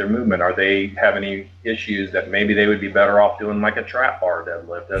quality? What's their movement? Are they have any issues that maybe they would be better off doing like a trap bar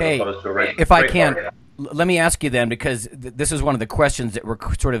deadlift as opposed to a regular if I straight can, bar? let me ask you then, because this is one of the questions that we're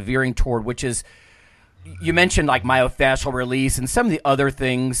sort of veering toward, which is, you mentioned like myofascial release and some of the other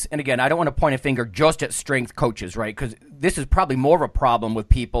things. And again, I don't want to point a finger just at strength coaches, right? Because this is probably more of a problem with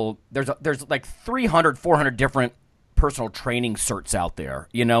people. There's like 300, 400 different personal training certs out there,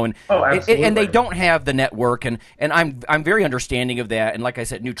 and they don't have the network. And I'm very understanding of that. And like I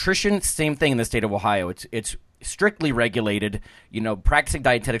said, nutrition, same thing in the state of Ohio. It's strictly regulated. Practicing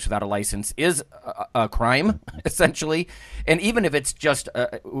dietetics without a license is a crime, essentially. And even if it's just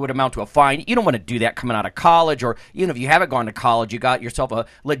would amount to a fine, you don't want to do that coming out of college, or even if you haven't gone to college, you got yourself a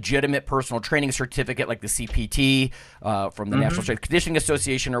legitimate personal training certificate like the CPT from the National Strength Conditioning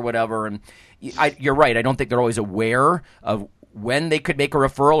Association or whatever. And you're right. I don't think they're always aware of when they could make a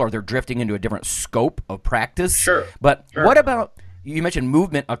referral, or they're drifting into a different scope of practice. Sure. But what about, you mentioned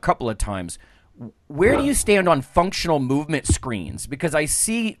movement a couple of times. Where do you stand on functional movement screens? Because I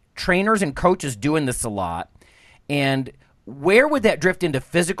see trainers and coaches doing this a lot. And where would that drift into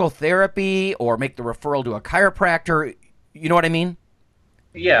physical therapy or make the referral to a chiropractor? You know what I mean?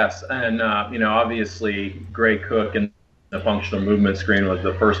 Yes. And, obviously Gray Cook and the functional movement screen was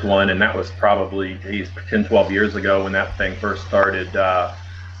the first one. And that was probably 10, 12 years ago when that thing first started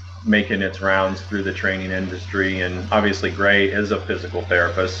making its rounds through the training industry. And obviously Gray is a physical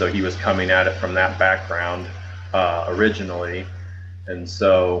therapist, so he was coming at it from that background originally. And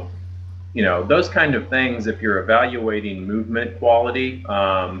so, those kind of things, if you're evaluating movement quality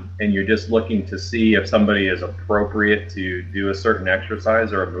and you're just looking to see if somebody is appropriate to do a certain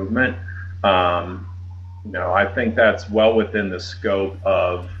exercise or a movement, I think that's well within the scope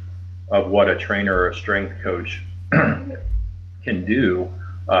of what a trainer or a strength coach can do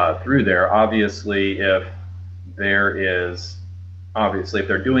through there. Obviously, if they're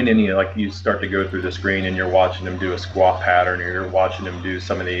doing any, like you start to go through the screen and you're watching them do a squat pattern, or you're watching them do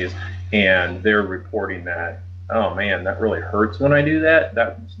some of these, and they're reporting that, oh man, that really hurts when I do that,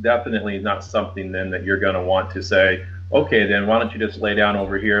 that's definitely not something then that you're going to want to say, okay, then why don't you just lay down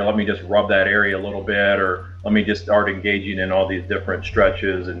over here, let me just rub that area a little bit, or let me just start engaging in all these different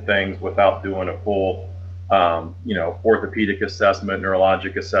stretches and things without doing a full orthopedic assessment,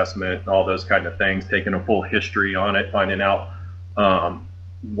 neurologic assessment, all those kind of things, taking a full history on it, finding out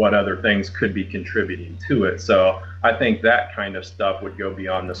what other things could be contributing to it. So I think that kind of stuff would go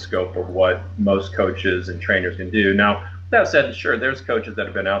beyond the scope of what most coaches and trainers can do. Now, that said, sure, there's coaches that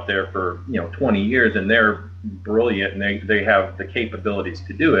have been out there for 20 years and they're brilliant and they have the capabilities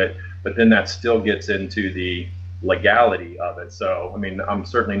to do it, but then that still gets into the legality of it. So, I mean, I'm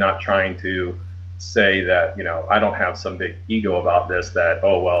certainly not trying to say that, I don't have some big ego about this, that,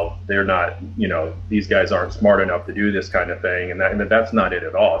 oh, well, they're not, these guys aren't smart enough to do this kind of thing. And that's not it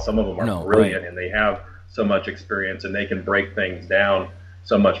at all. Some of them are brilliant, and they have so much experience and they can break things down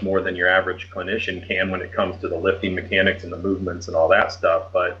so much more than your average clinician can when it comes to the lifting mechanics and the movements and all that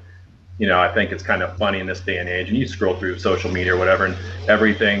stuff. But, I think it's kind of funny in this day and age, and you scroll through social media or whatever, and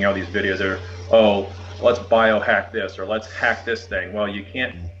everything, all these videos are, oh, let's biohack this or let's hack this thing. Well, you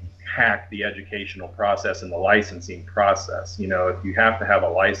can't hack the educational process and the licensing process. If you have to have a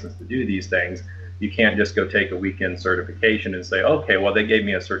license to do these things, you can't just go take a weekend certification and say, okay, well, they gave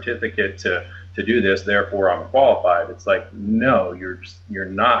me a certificate to do this, therefore I'm qualified. It's like, no, you're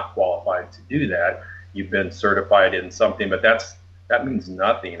not qualified to do that. You've been certified in something, but that means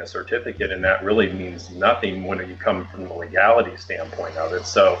nothing, a certificate, and that really means nothing when you come from the legality standpoint of it.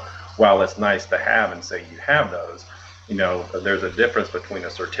 So while it's nice to have and say you have those, there's a difference between a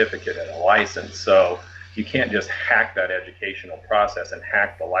certificate and a license. So you can't just hack that educational process and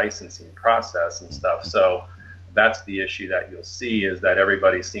hack the licensing process and stuff. So that's the issue that you'll see, is that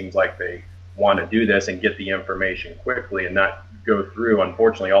everybody seems like they want to do this and get the information quickly and not go through,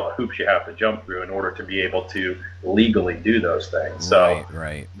 unfortunately, all the hoops you have to jump through in order to be able to legally do those things. So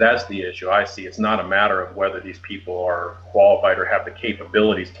that's the issue I see. It's not a matter of whether these people are qualified or have the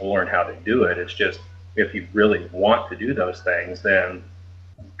capabilities to learn how to do it. It's just, if you really want to do those things, then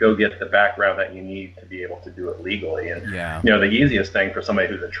go get the background that you need to be able to do it legally. And the easiest thing for somebody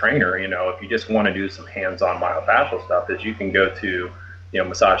who's a trainer, if you just want to do some hands-on myofascial stuff, is you can go to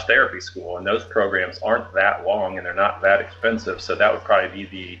massage therapy school, and those programs aren't that long and they're not that expensive. So that would probably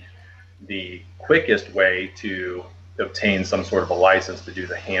be the quickest way to obtain some sort of a license to do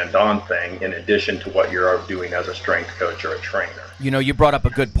the hand-on thing, in addition to what you're doing as a strength coach or a trainer. You brought up a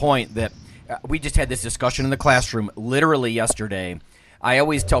good point that we just had this discussion in the classroom literally yesterday. I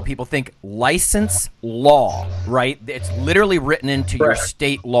always tell people, think license law, right? It's literally written into your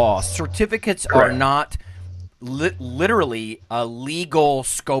state law. Certificates are not literally a legal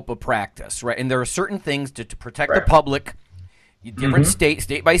scope of practice, right? And there are certain things to protect the public, different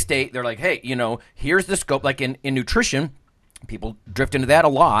state by state. They're like, hey, here's the scope. Like in nutrition, people drift into that a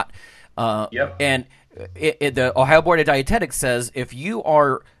lot. And the Ohio Board of Dietetics says if you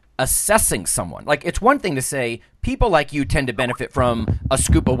are assessing someone, like, it's one thing to say people like you tend to benefit from a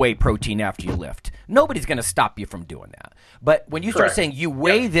scoop of whey protein after you lift. Nobody's going to stop you from doing that. But when you start saying you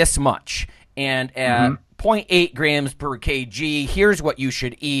weigh this much and at 0.8 grams per kg, here's what you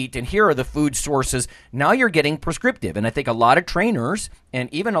should eat, and here are the food sources, now you're getting prescriptive. And I think a lot of trainers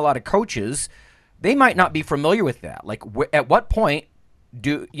and even a lot of coaches, they might not be familiar with that. Like, at what point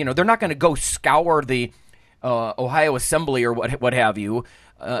they're not going to go scour the Ohio Assembly or what have you,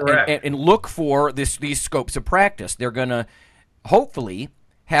 and look for these scopes of practice. They're going to hopefully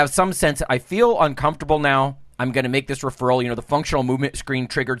have some sense, I feel uncomfortable now, I'm going to make this referral. The functional movement screen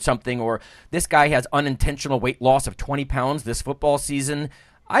triggered something, or this guy has unintentional weight loss of 20 pounds this football season.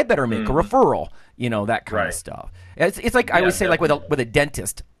 I better make a referral, that kind of stuff. It's like I always say, like with a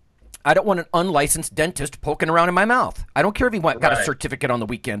dentist, I don't want an unlicensed dentist poking around in my mouth. I don't care if he got a certificate on the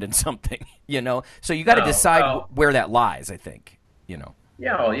weekend in something, So you got to decide where that lies, I think,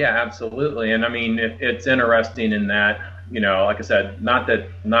 Yeah, absolutely. And I mean, it's interesting in that, like I said, not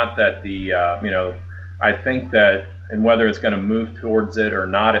that the, I think that, and whether it's going to move towards it or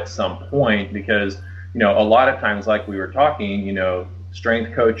not at some point, because, a lot of times, like we were talking,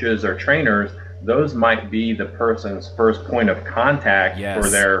 strength coaches or trainers, those might be the person's first point of contact for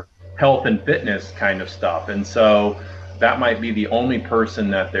their health and fitness kind of stuff. And so that might be the only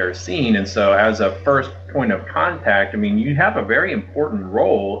person that they're seeing. And so as a first point of contact, I mean, you have a very important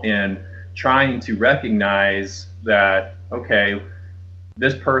role in trying to recognize that, okay,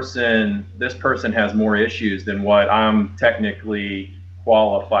 this person has more issues than what I'm technically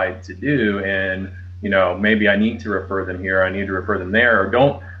qualified to do, and maybe I need to refer them here, I need to refer them there, or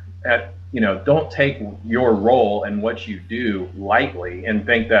don't take your role and what you do lightly and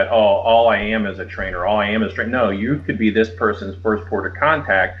think that, all I am is a trainer, all I am is a trainer. No, you could be this person's first port of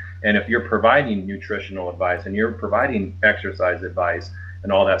contact, and if you're providing nutritional advice and you're providing exercise advice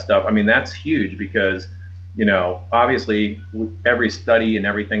and all that stuff, I mean, that's huge, because obviously every study and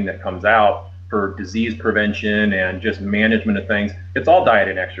everything that comes out for disease prevention and just management of things, it's all diet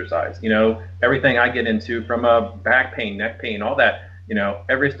and exercise. Everything I get into from a back pain, neck pain, all that,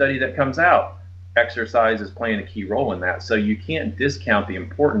 every study that comes out, exercise is playing a key role in that. So you can't discount the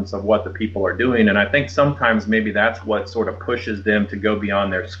importance of what the people are doing. And I think sometimes maybe that's what sort of pushes them to go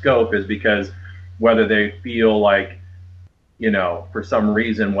beyond their scope, is because whether they feel like, for some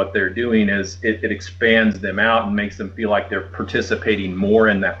reason what they're doing is it expands them out and makes them feel like they're participating more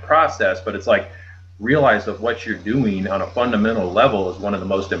in that process. But it's like, realize that what you're doing on a fundamental level is one of the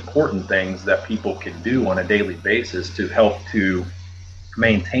most important things that people can do on a daily basis to help to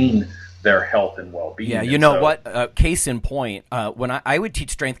maintain their health and well-being. Yeah, you know what? Case in point, when I would teach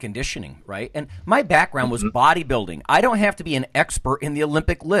strength conditioning, right? And my background was bodybuilding. I don't have to be an expert in the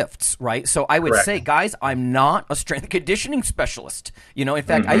Olympic lifts, right? So I would say, guys, I'm not a strength conditioning specialist. In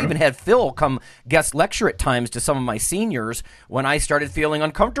fact, I even had Phil come guest lecture at times to some of my seniors when I started feeling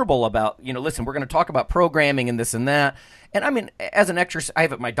uncomfortable about, listen, we're going to talk about programming and this and that. And I mean, as an exercise, I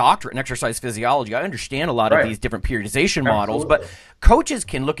have my doctorate in exercise physiology. I understand a lot of these different periodization models, but coaches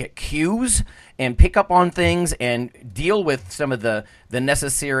can look at cues and pick up on things and deal with some of the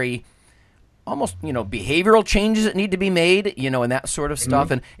necessary, almost, behavioral changes that need to be made, and that sort of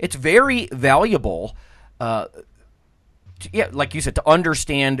stuff. And it's very valuable, like you said, to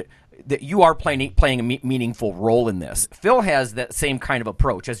understand that you are playing a meaningful role in this. Phil has that same kind of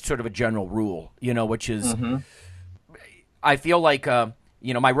approach as sort of a general rule, which is... I feel like,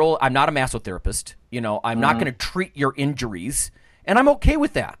 my role, I'm not a massotherapist. I'm not going to treat your injuries, and I'm okay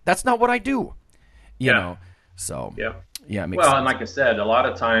with that. That's not what I do, you know. So, it makes sense. And like I said, a lot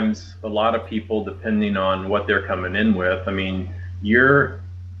of times, a lot of people, depending on what they're coming in with, I mean, your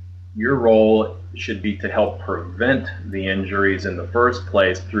role should be to help prevent the injuries in the first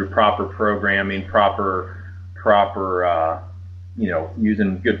place through proper programming, proper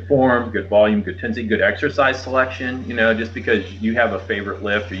using good form, good volume, good intensity, good exercise selection. Just because you have a favorite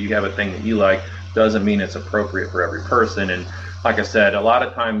lift or you have a thing that you like doesn't mean it's appropriate for every person. And like I said, a lot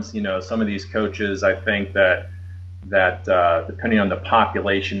of times, some of these coaches, I think that depending on the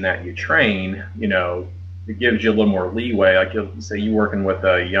population that you train, it gives you a little more leeway. Like you'll say you're working with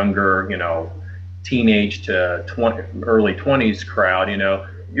a younger, teenage to early 20s crowd,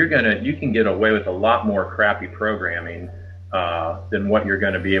 you can get away with a lot more crappy programming than what you're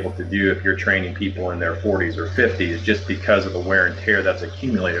going to be able to do if you're training people in their 40s or 50s, just because of the wear and tear that's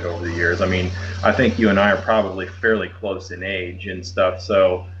accumulated over the years. I mean, I think you and I are probably fairly close in age and stuff.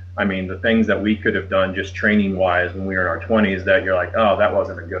 So, I mean, the things that we could have done just training-wise when we were in our 20s that you're like, oh, that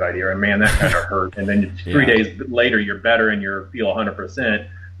wasn't a good idea, and man, that kind of hurt. And then 3 days later, you're better and you feel 100%.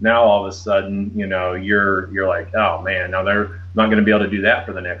 Now all of a sudden, you're like, oh man, now they're not going to be able to do that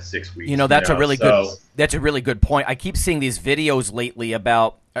for the next 6 weeks. That's a really good point. I keep seeing these videos lately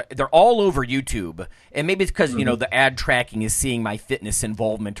about they're all over YouTube, and maybe it's because the ad tracking is seeing my fitness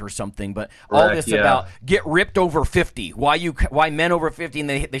involvement or something. But all this about get ripped over 50. Why men over 50? And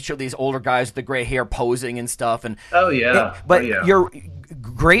they show these older guys with the gray hair posing and stuff. And you're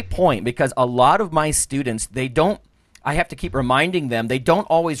great point, because a lot of my students, they don't. I have to keep reminding them, they don't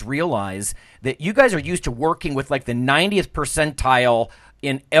always realize that you guys are used to working with like the 90th percentile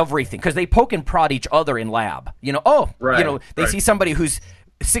in everything, because they poke and prod each other in lab. They see somebody who's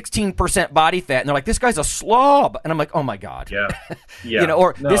 16% body fat, and they're like, this guy's a slob. And I'm like, oh my God.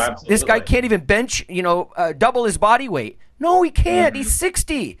 This guy can't even bench, double his body weight. No, he can't. He's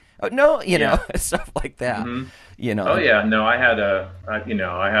 60. Stuff like that. Oh yeah. No, I had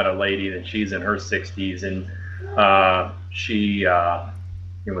a lady that she's in her 60s, and she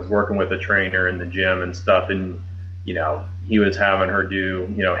was working with a trainer in the gym and stuff, and he was having her do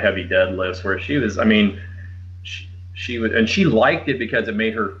heavy deadlifts where she was, she was, and she liked it because it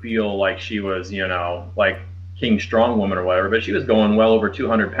made her feel like she was like King Strong Woman or whatever, but she was going well over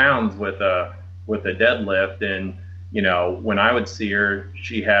 200 pounds with a deadlift. And when I would see her,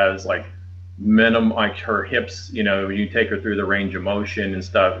 she has like minimum, like her hips, you take her through the range of motion and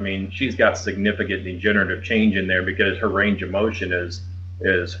stuff. I mean, she's got significant degenerative change in there because her range of motion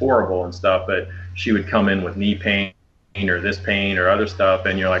is horrible and stuff. But she would come in with knee pain or this pain or other stuff,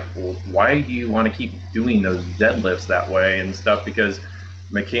 and you're like, well, why do you want to keep doing those deadlifts that way and stuff? Because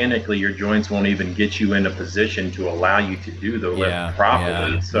mechanically your joints won't even get you in a position to allow you to do the lift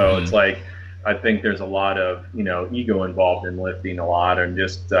properly. So it's like, I think there's a lot of ego involved in lifting a lot, and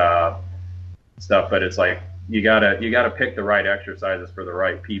just stuff. But it's like you gotta pick the right exercises for the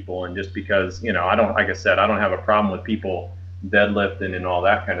right people. And just because I don't, like I said, I don't have a problem with people deadlifting and all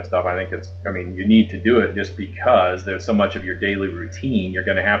that kind of stuff. I think you need to do it just because there's so much of your daily routine. You're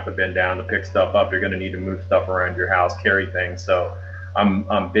going to have to bend down to pick stuff up. You're going to need to move stuff around your house, carry things. So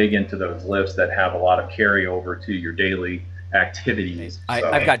I'm big into those lifts that have a lot of carryover to your daily activities.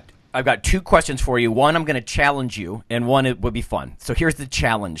 I've got two questions for you. One, I'm going to challenge you, and one, it would be fun. So here's the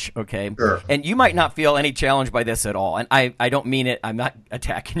challenge, okay? Sure. And you might not feel any challenge by this at all, and I don't mean it. I'm not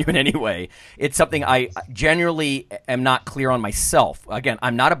attacking you in any way. It's something I genuinely am not clear on myself. Again,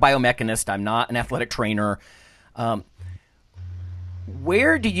 I'm not a biomechanist. I'm not an athletic trainer.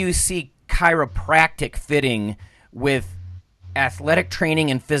 Where do you see chiropractic fitting with athletic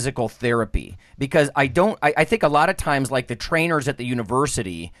training and physical therapy? Because I think a lot of times, like the trainers at the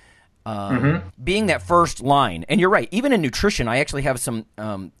university, being that first line, and you're right, even in nutrition, I actually have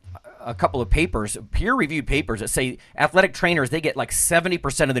a couple of papers, peer-reviewed papers that say athletic trainers, they get like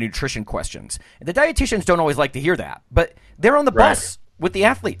 70% of the nutrition questions. The dietitians don't always like to hear that, but they're on the bus with the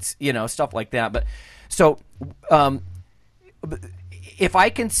athletes, stuff like that. But so if I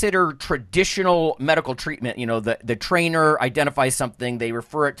consider traditional medical treatment, the trainer identifies something, they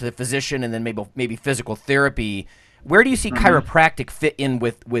refer it to the physician, and then maybe physical therapy. Where do you see chiropractic fit in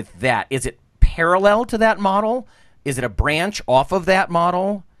with that? Is it parallel to that model? Is it a branch off of that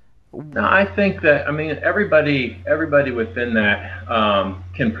model? No, I think that everybody within that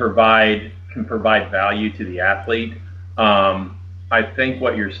can provide value to the athlete. I think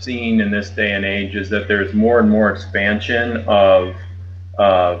what you're seeing in this day and age is that there's more and more expansion of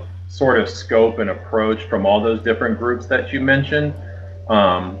sort of scope and approach from all those different groups that you mentioned.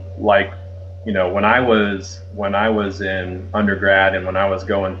 When I was in undergrad and when I was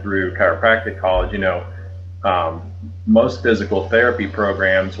going through chiropractic college, most physical therapy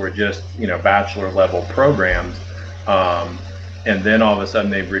programs were just, bachelor level programs. And then all of a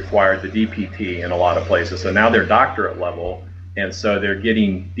sudden they've required the DPT in a lot of places. So now they're doctorate level. And so they're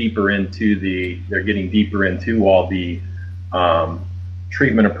getting deeper into all the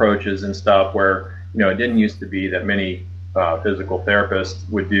treatment approaches and stuff where, it didn't used to be that many physical therapists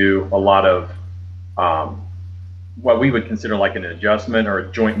would do a lot of what we would consider like an adjustment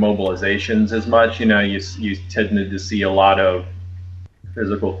or joint mobilizations as much. You tended to see a lot of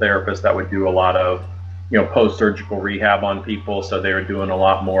physical therapists that would do a lot of, post-surgical rehab on people. So they were doing a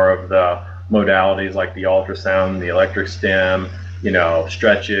lot more of the modalities like the ultrasound, the electric stim,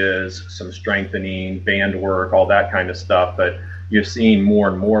 stretches, some strengthening, band work, all that kind of stuff. But you're seeing more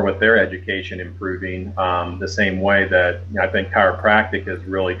and more with their education improving, the same way that I think chiropractic has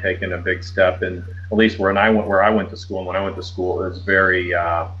really taken a big step. And at least where I went to school, and when I went to school, it was very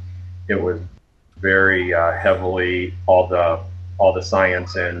heavily all the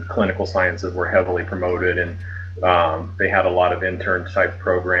science and clinical sciences were heavily promoted, and they had a lot of intern type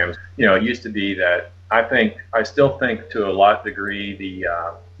programs. It used to be that I still think to a lot degree the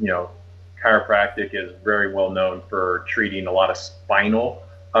chiropractic is very well known for treating a lot of spinal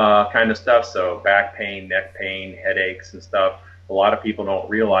kind of stuff. So back pain, neck pain, headaches and stuff. A lot of people don't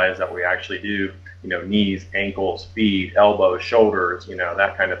realize that we actually do, knees, ankles, feet, elbows, shoulders,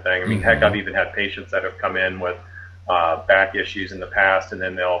 that kind of thing. I mean, heck, I've even had patients that have come in with back issues in the past, and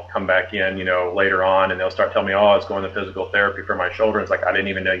then they'll come back in, later on, and they'll start telling me, I was going to physical therapy for my shoulder. It's like, I didn't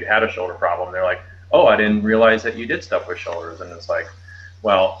even know you had a shoulder problem. And they're like, oh, I didn't realize that you did stuff with shoulders. And it's like,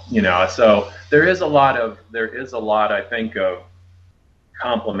 well, so there is a lot, I think, of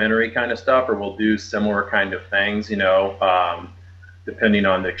complementary kind of stuff, or we'll do similar kind of things, depending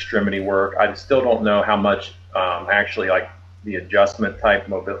on the extremity work. I still don't know how much actually like the adjustment type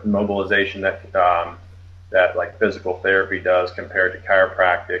mobilization that like physical therapy does compared to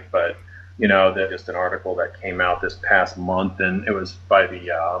chiropractic. But, there's just an article that came out this past month, and it was by the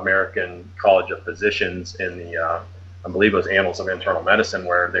American College of Physicians in the I believe it was Annals of Internal Medicine,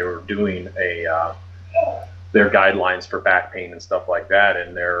 where they were doing their guidelines for back pain and stuff like that,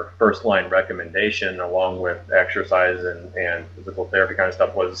 and their first line recommendation, along with exercise and physical therapy kind of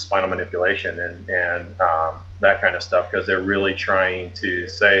stuff, was spinal manipulation and that kind of stuff, because they're really trying to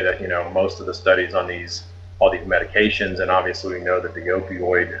say that most of the studies on all these medications, and obviously we know that the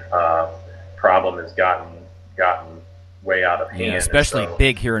opioid problem has gotten way out of hand. Yeah, especially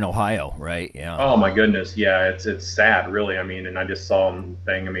big here in Ohio, right? Yeah. Oh my goodness, yeah, it's sad, really. I mean, and I just saw a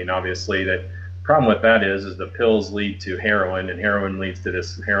thing. I mean, obviously the problem with that is the pills lead to heroin, and heroin leads to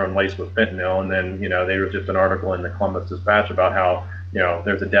this heroin laced with fentanyl. And then there was just an article in the Columbus Dispatch about how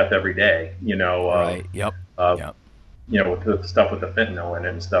there's a death every day. Right. Yep. With the stuff with the fentanyl in it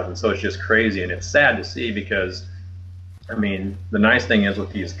and stuff. And so it's just crazy, and it's sad to see, because I mean, the nice thing is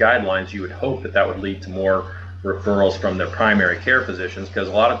with these guidelines, you would hope that would lead to more referrals from their primary care physicians, because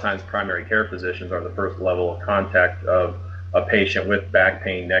a lot of times primary care physicians are the first level of contact of a patient with back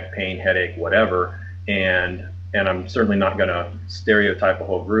pain, neck pain, headache, whatever. And I'm certainly not going to stereotype a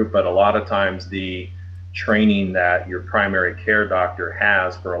whole group, but a lot of times the training that your primary care doctor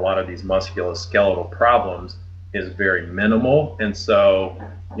has for a lot of these musculoskeletal problems is very minimal. And so,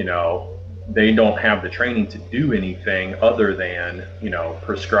 they don't have the training to do anything other than,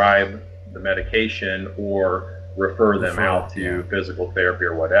 prescribe the medication or refer them out to physical therapy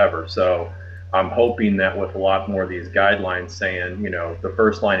or whatever. So I'm hoping that with a lot more of these guidelines saying, the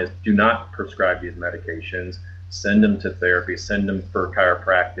first line is do not prescribe these medications, send them to therapy, send them for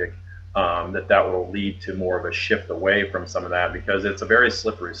chiropractic, that will lead to more of a shift away from some of that, because it's a very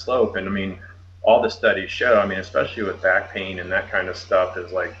slippery slope. And I mean, all the studies show, especially with back pain and that kind of stuff,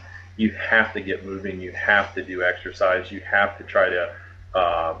 is like, you have to get moving, you have to do exercise, you have to try to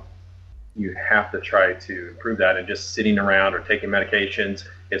improve that. And just sitting around or taking medications,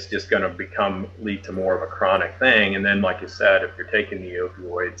 it's just going to lead to more of a chronic thing. And then, like you said, if you're taking the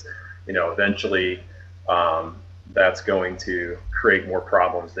opioids, eventually that's going to create more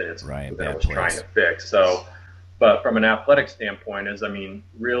problems than it's trying to fix. So, but from an athletic standpoint,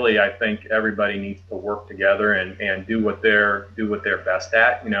 really, I think everybody needs to work together and do what they're best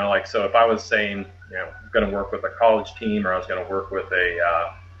at. So if I was saying, I'm going to work with a college team, or I was going to work with a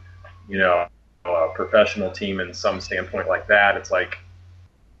professional team in some standpoint like that, it's like,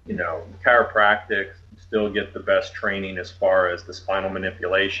 chiropractic still get the best training as far as the spinal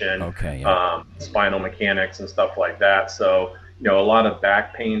manipulation, spinal mechanics and stuff like that. So, a lot of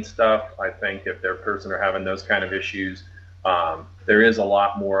back pain stuff, I think if their person are having those kind of issues, there is a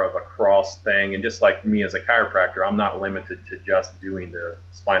lot more of a cross thing. And just like me as a chiropractor, I'm not limited to just doing the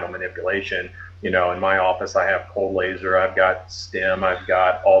spinal manipulation. In my office, I have cold laser, I've got stem, I've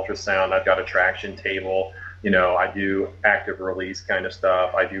got ultrasound, I've got a traction table. I do active release kind of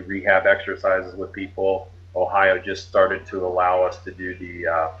stuff. I do rehab exercises with people. Ohio just started to allow us to do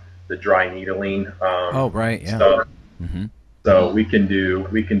the dry needling. Stuff. Mm-hmm. So we can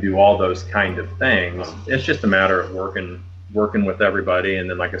do all those kind of things. It's just a matter of working with everybody. And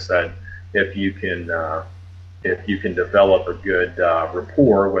then, like I said, if you can develop a good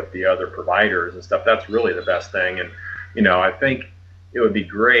rapport with the other providers and stuff, that's really the best thing. And I think it would be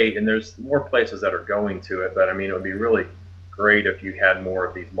great, and there's more places that are going to it, but it would be really great if you had more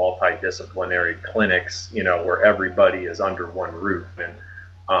of these multidisciplinary clinics, where everybody is under one roof.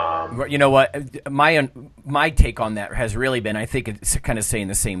 And you know what, my take on that has really been, I think it's kind of saying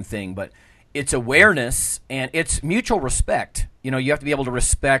the same thing, but it's awareness and it's mutual respect. You have to be able to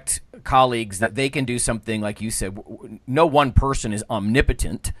respect colleagues, that they can do something, like you said. No one person is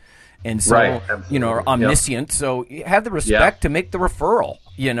omnipotent. And so, or omniscient. Yep. So you have the respect to make the referral.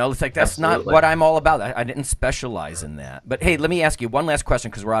 It's like, that's not what I'm all about. I didn't specialize in that. But hey, let me ask you one last question,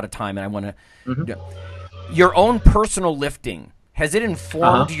 because we're out of time, and I want to. Your own personal lifting, has it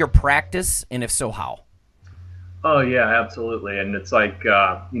informed your practice, and if so, how? Oh yeah, absolutely. And it's like,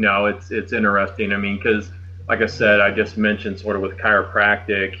 it's interesting. Because like I said, I just mentioned sort of with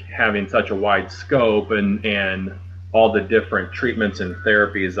chiropractic having such a wide scope and all the different treatments and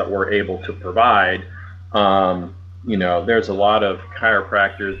therapies that we're able to provide. There's a lot of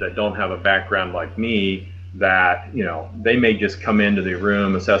chiropractors that don't have a background like me that, they may just come into the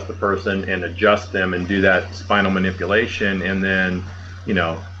room, assess the person and adjust them and do that spinal manipulation and then,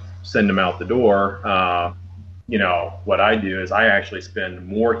 send them out the door. What I do is I actually spend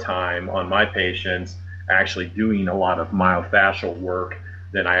more time on my patients actually doing a lot of myofascial work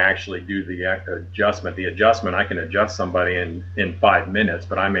than I actually do the adjustment. The adjustment, I can adjust somebody in 5 minutes,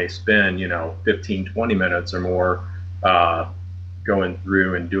 but I may spend, 15, 20 minutes or more going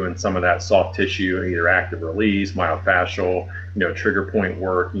through and doing some of that soft tissue, either active release, myofascial, trigger point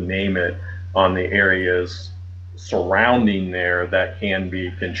work, you name it, on the areas surrounding there that can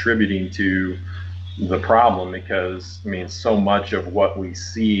be contributing to the problem. Because, so much of what we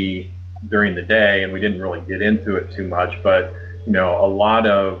see during the day, and we didn't really get into it too much, but a lot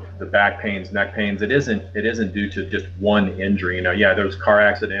of the back pains, neck pains, it isn't due to just one injury. There's car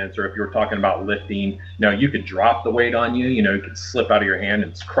accidents, or if you're talking about lifting, you could drop the weight on you, you could slip out of your hand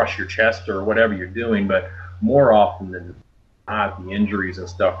and crush your chest or whatever you're doing. But more often than not, the injuries and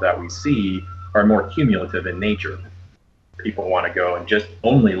stuff that we see are more cumulative in nature. People want to go and just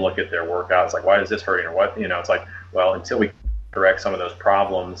only look at their workouts, like, why is this hurting or what? It's like, well, until we correct some of those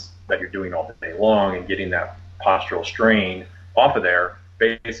problems that you're doing all day long and getting that postural strain off of there,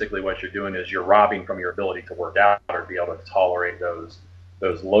 basically what you're doing is you're robbing from your ability to work out or be able to tolerate those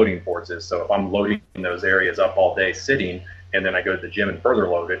loading forces. So if I'm loading those areas up all day sitting, and then I go to the gym and further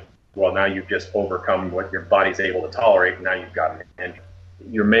load it, well, now you've just overcome what your body's able to tolerate, and now you've got an injury.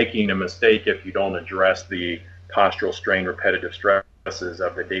 You're making a mistake if you don't address the postural strain, repetitive stresses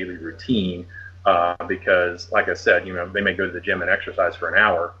of the daily routine, because, like I said, they may go to the gym and exercise for an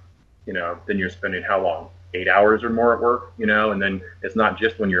hour, then you're spending how long? 8 hours or more at work, and then it's not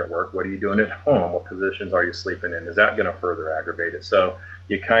just when you're at work. What are you doing at home? What positions are you sleeping in? Is that going to further aggravate it? So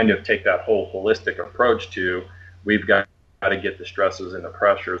you kind of take that whole holistic approach to, we've got to get the stresses and the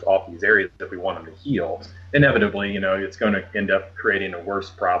pressures off these areas if we want them to heal. Inevitably, it's going to end up creating a worse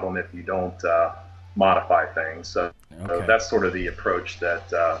problem if you don't modify things. So that's sort of the approach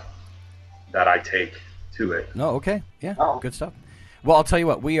that I take to it. No, okay. Yeah, good stuff. Well, I'll tell you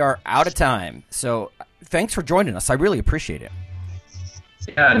what, we are out of time. So thanks for joining us. I really appreciate it.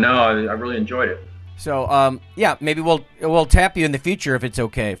 Yeah, no, I really enjoyed it. So, maybe we'll tap you in the future if it's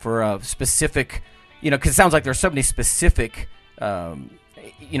okay for a specific, because it sounds like there's so many specific, common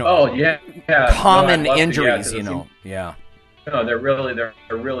injuries, Yeah. No, there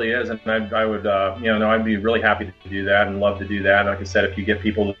really is, and I would, I'd be really happy to do that and love to do that. Like I said, if you get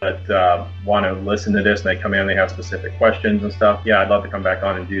people that want to listen to this and they come in and they have specific questions and stuff, I'd love to come back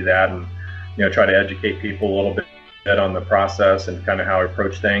on and do that and, try to educate people a little bit on the process and kind of how I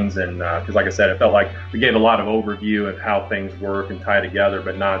approach things. And because, like I said, it felt like we gave a lot of overview of how things work and tie together,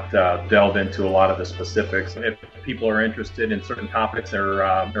 but not delve into a lot of the specifics. If people are interested in certain topics or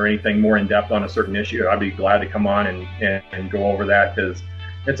anything more in depth on a certain issue, I'd be glad to come on and go over that, because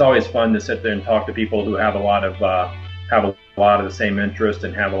it's always fun to sit there and talk to people who have a lot of the same interest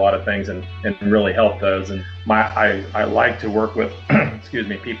and have a lot of things and really help those. And I like to work with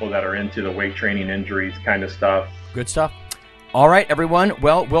people that are into the weight training, injuries kind of stuff. Good stuff. All right, everyone.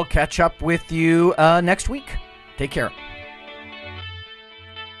 Well, we'll catch up with you next week. Take care.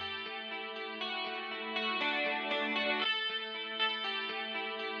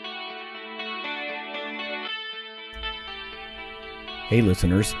 Hey,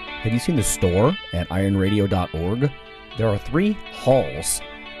 listeners. Have you seen the store at ironradio.org? There are 3 halls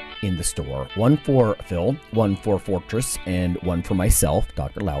in the store. One for Phil, one for Fortress, and one for myself,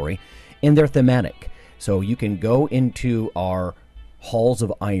 Dr. Lowry. And they're thematic. So you can go into our Halls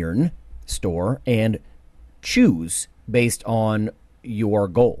of Iron store and choose based on your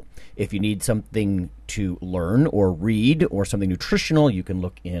goal. If you need something to learn or read or something nutritional, you can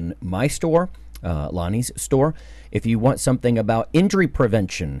look in my store, Lonnie's store. If you want something about injury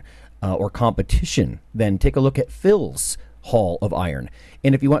prevention or competition, then take a look at Phil's Hall of Iron.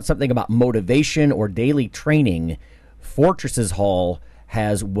 And if you want something about motivation or daily training, Fortress's Hall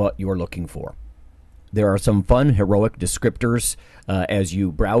has what you're looking for. There are some fun, heroic descriptors as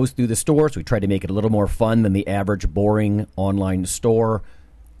you browse through the stores. We try to make it a little more fun than the average boring online store.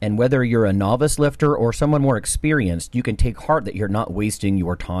 And whether you're a novice lifter or someone more experienced, you can take heart that you're not wasting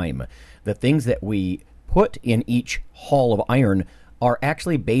your time. The things that we put in each Hall of Iron are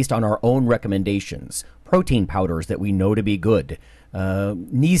actually based on our own recommendations. Protein powders that we know to be good,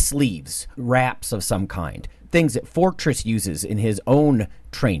 knee sleeves, wraps of some kind, things that Fortress uses in his own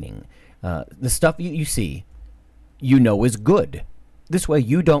training. The stuff you see, is good. This way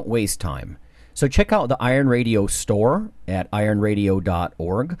you don't waste time. So check out the Iron Radio store at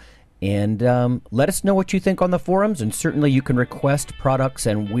ironradio.org and let us know what you think on the forums. And certainly you can request products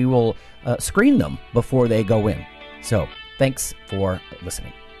and we will screen them before they go in. So thanks for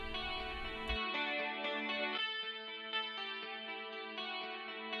listening.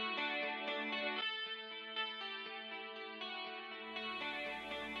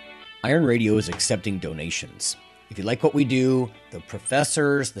 Iron Radio is accepting donations. If you like what we do, the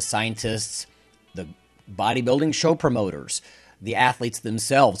professors, the scientists, the bodybuilding show promoters, the athletes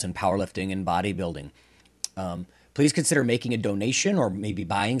themselves in powerlifting and bodybuilding, please consider making a donation or maybe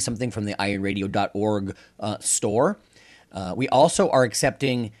buying something from the ironradio.org store. We also are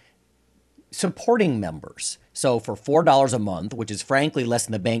accepting supporting members. So for $4 a month, which is frankly less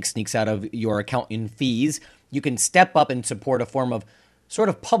than the bank sneaks out of your account in fees, you can step up and support a form of sort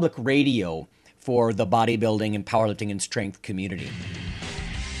of public radio for the bodybuilding and powerlifting and strength community.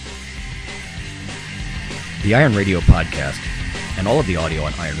 The Iron Radio podcast and all of the audio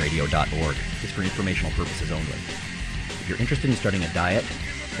on ironradio.org is for informational purposes only. If you're interested in starting a diet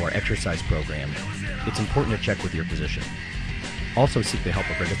or exercise program, it's important to check with your physician. Also seek the help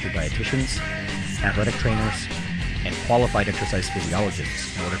of registered dietitians, athletic trainers, and qualified exercise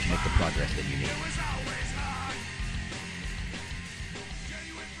physiologists in order to make the progress that you need.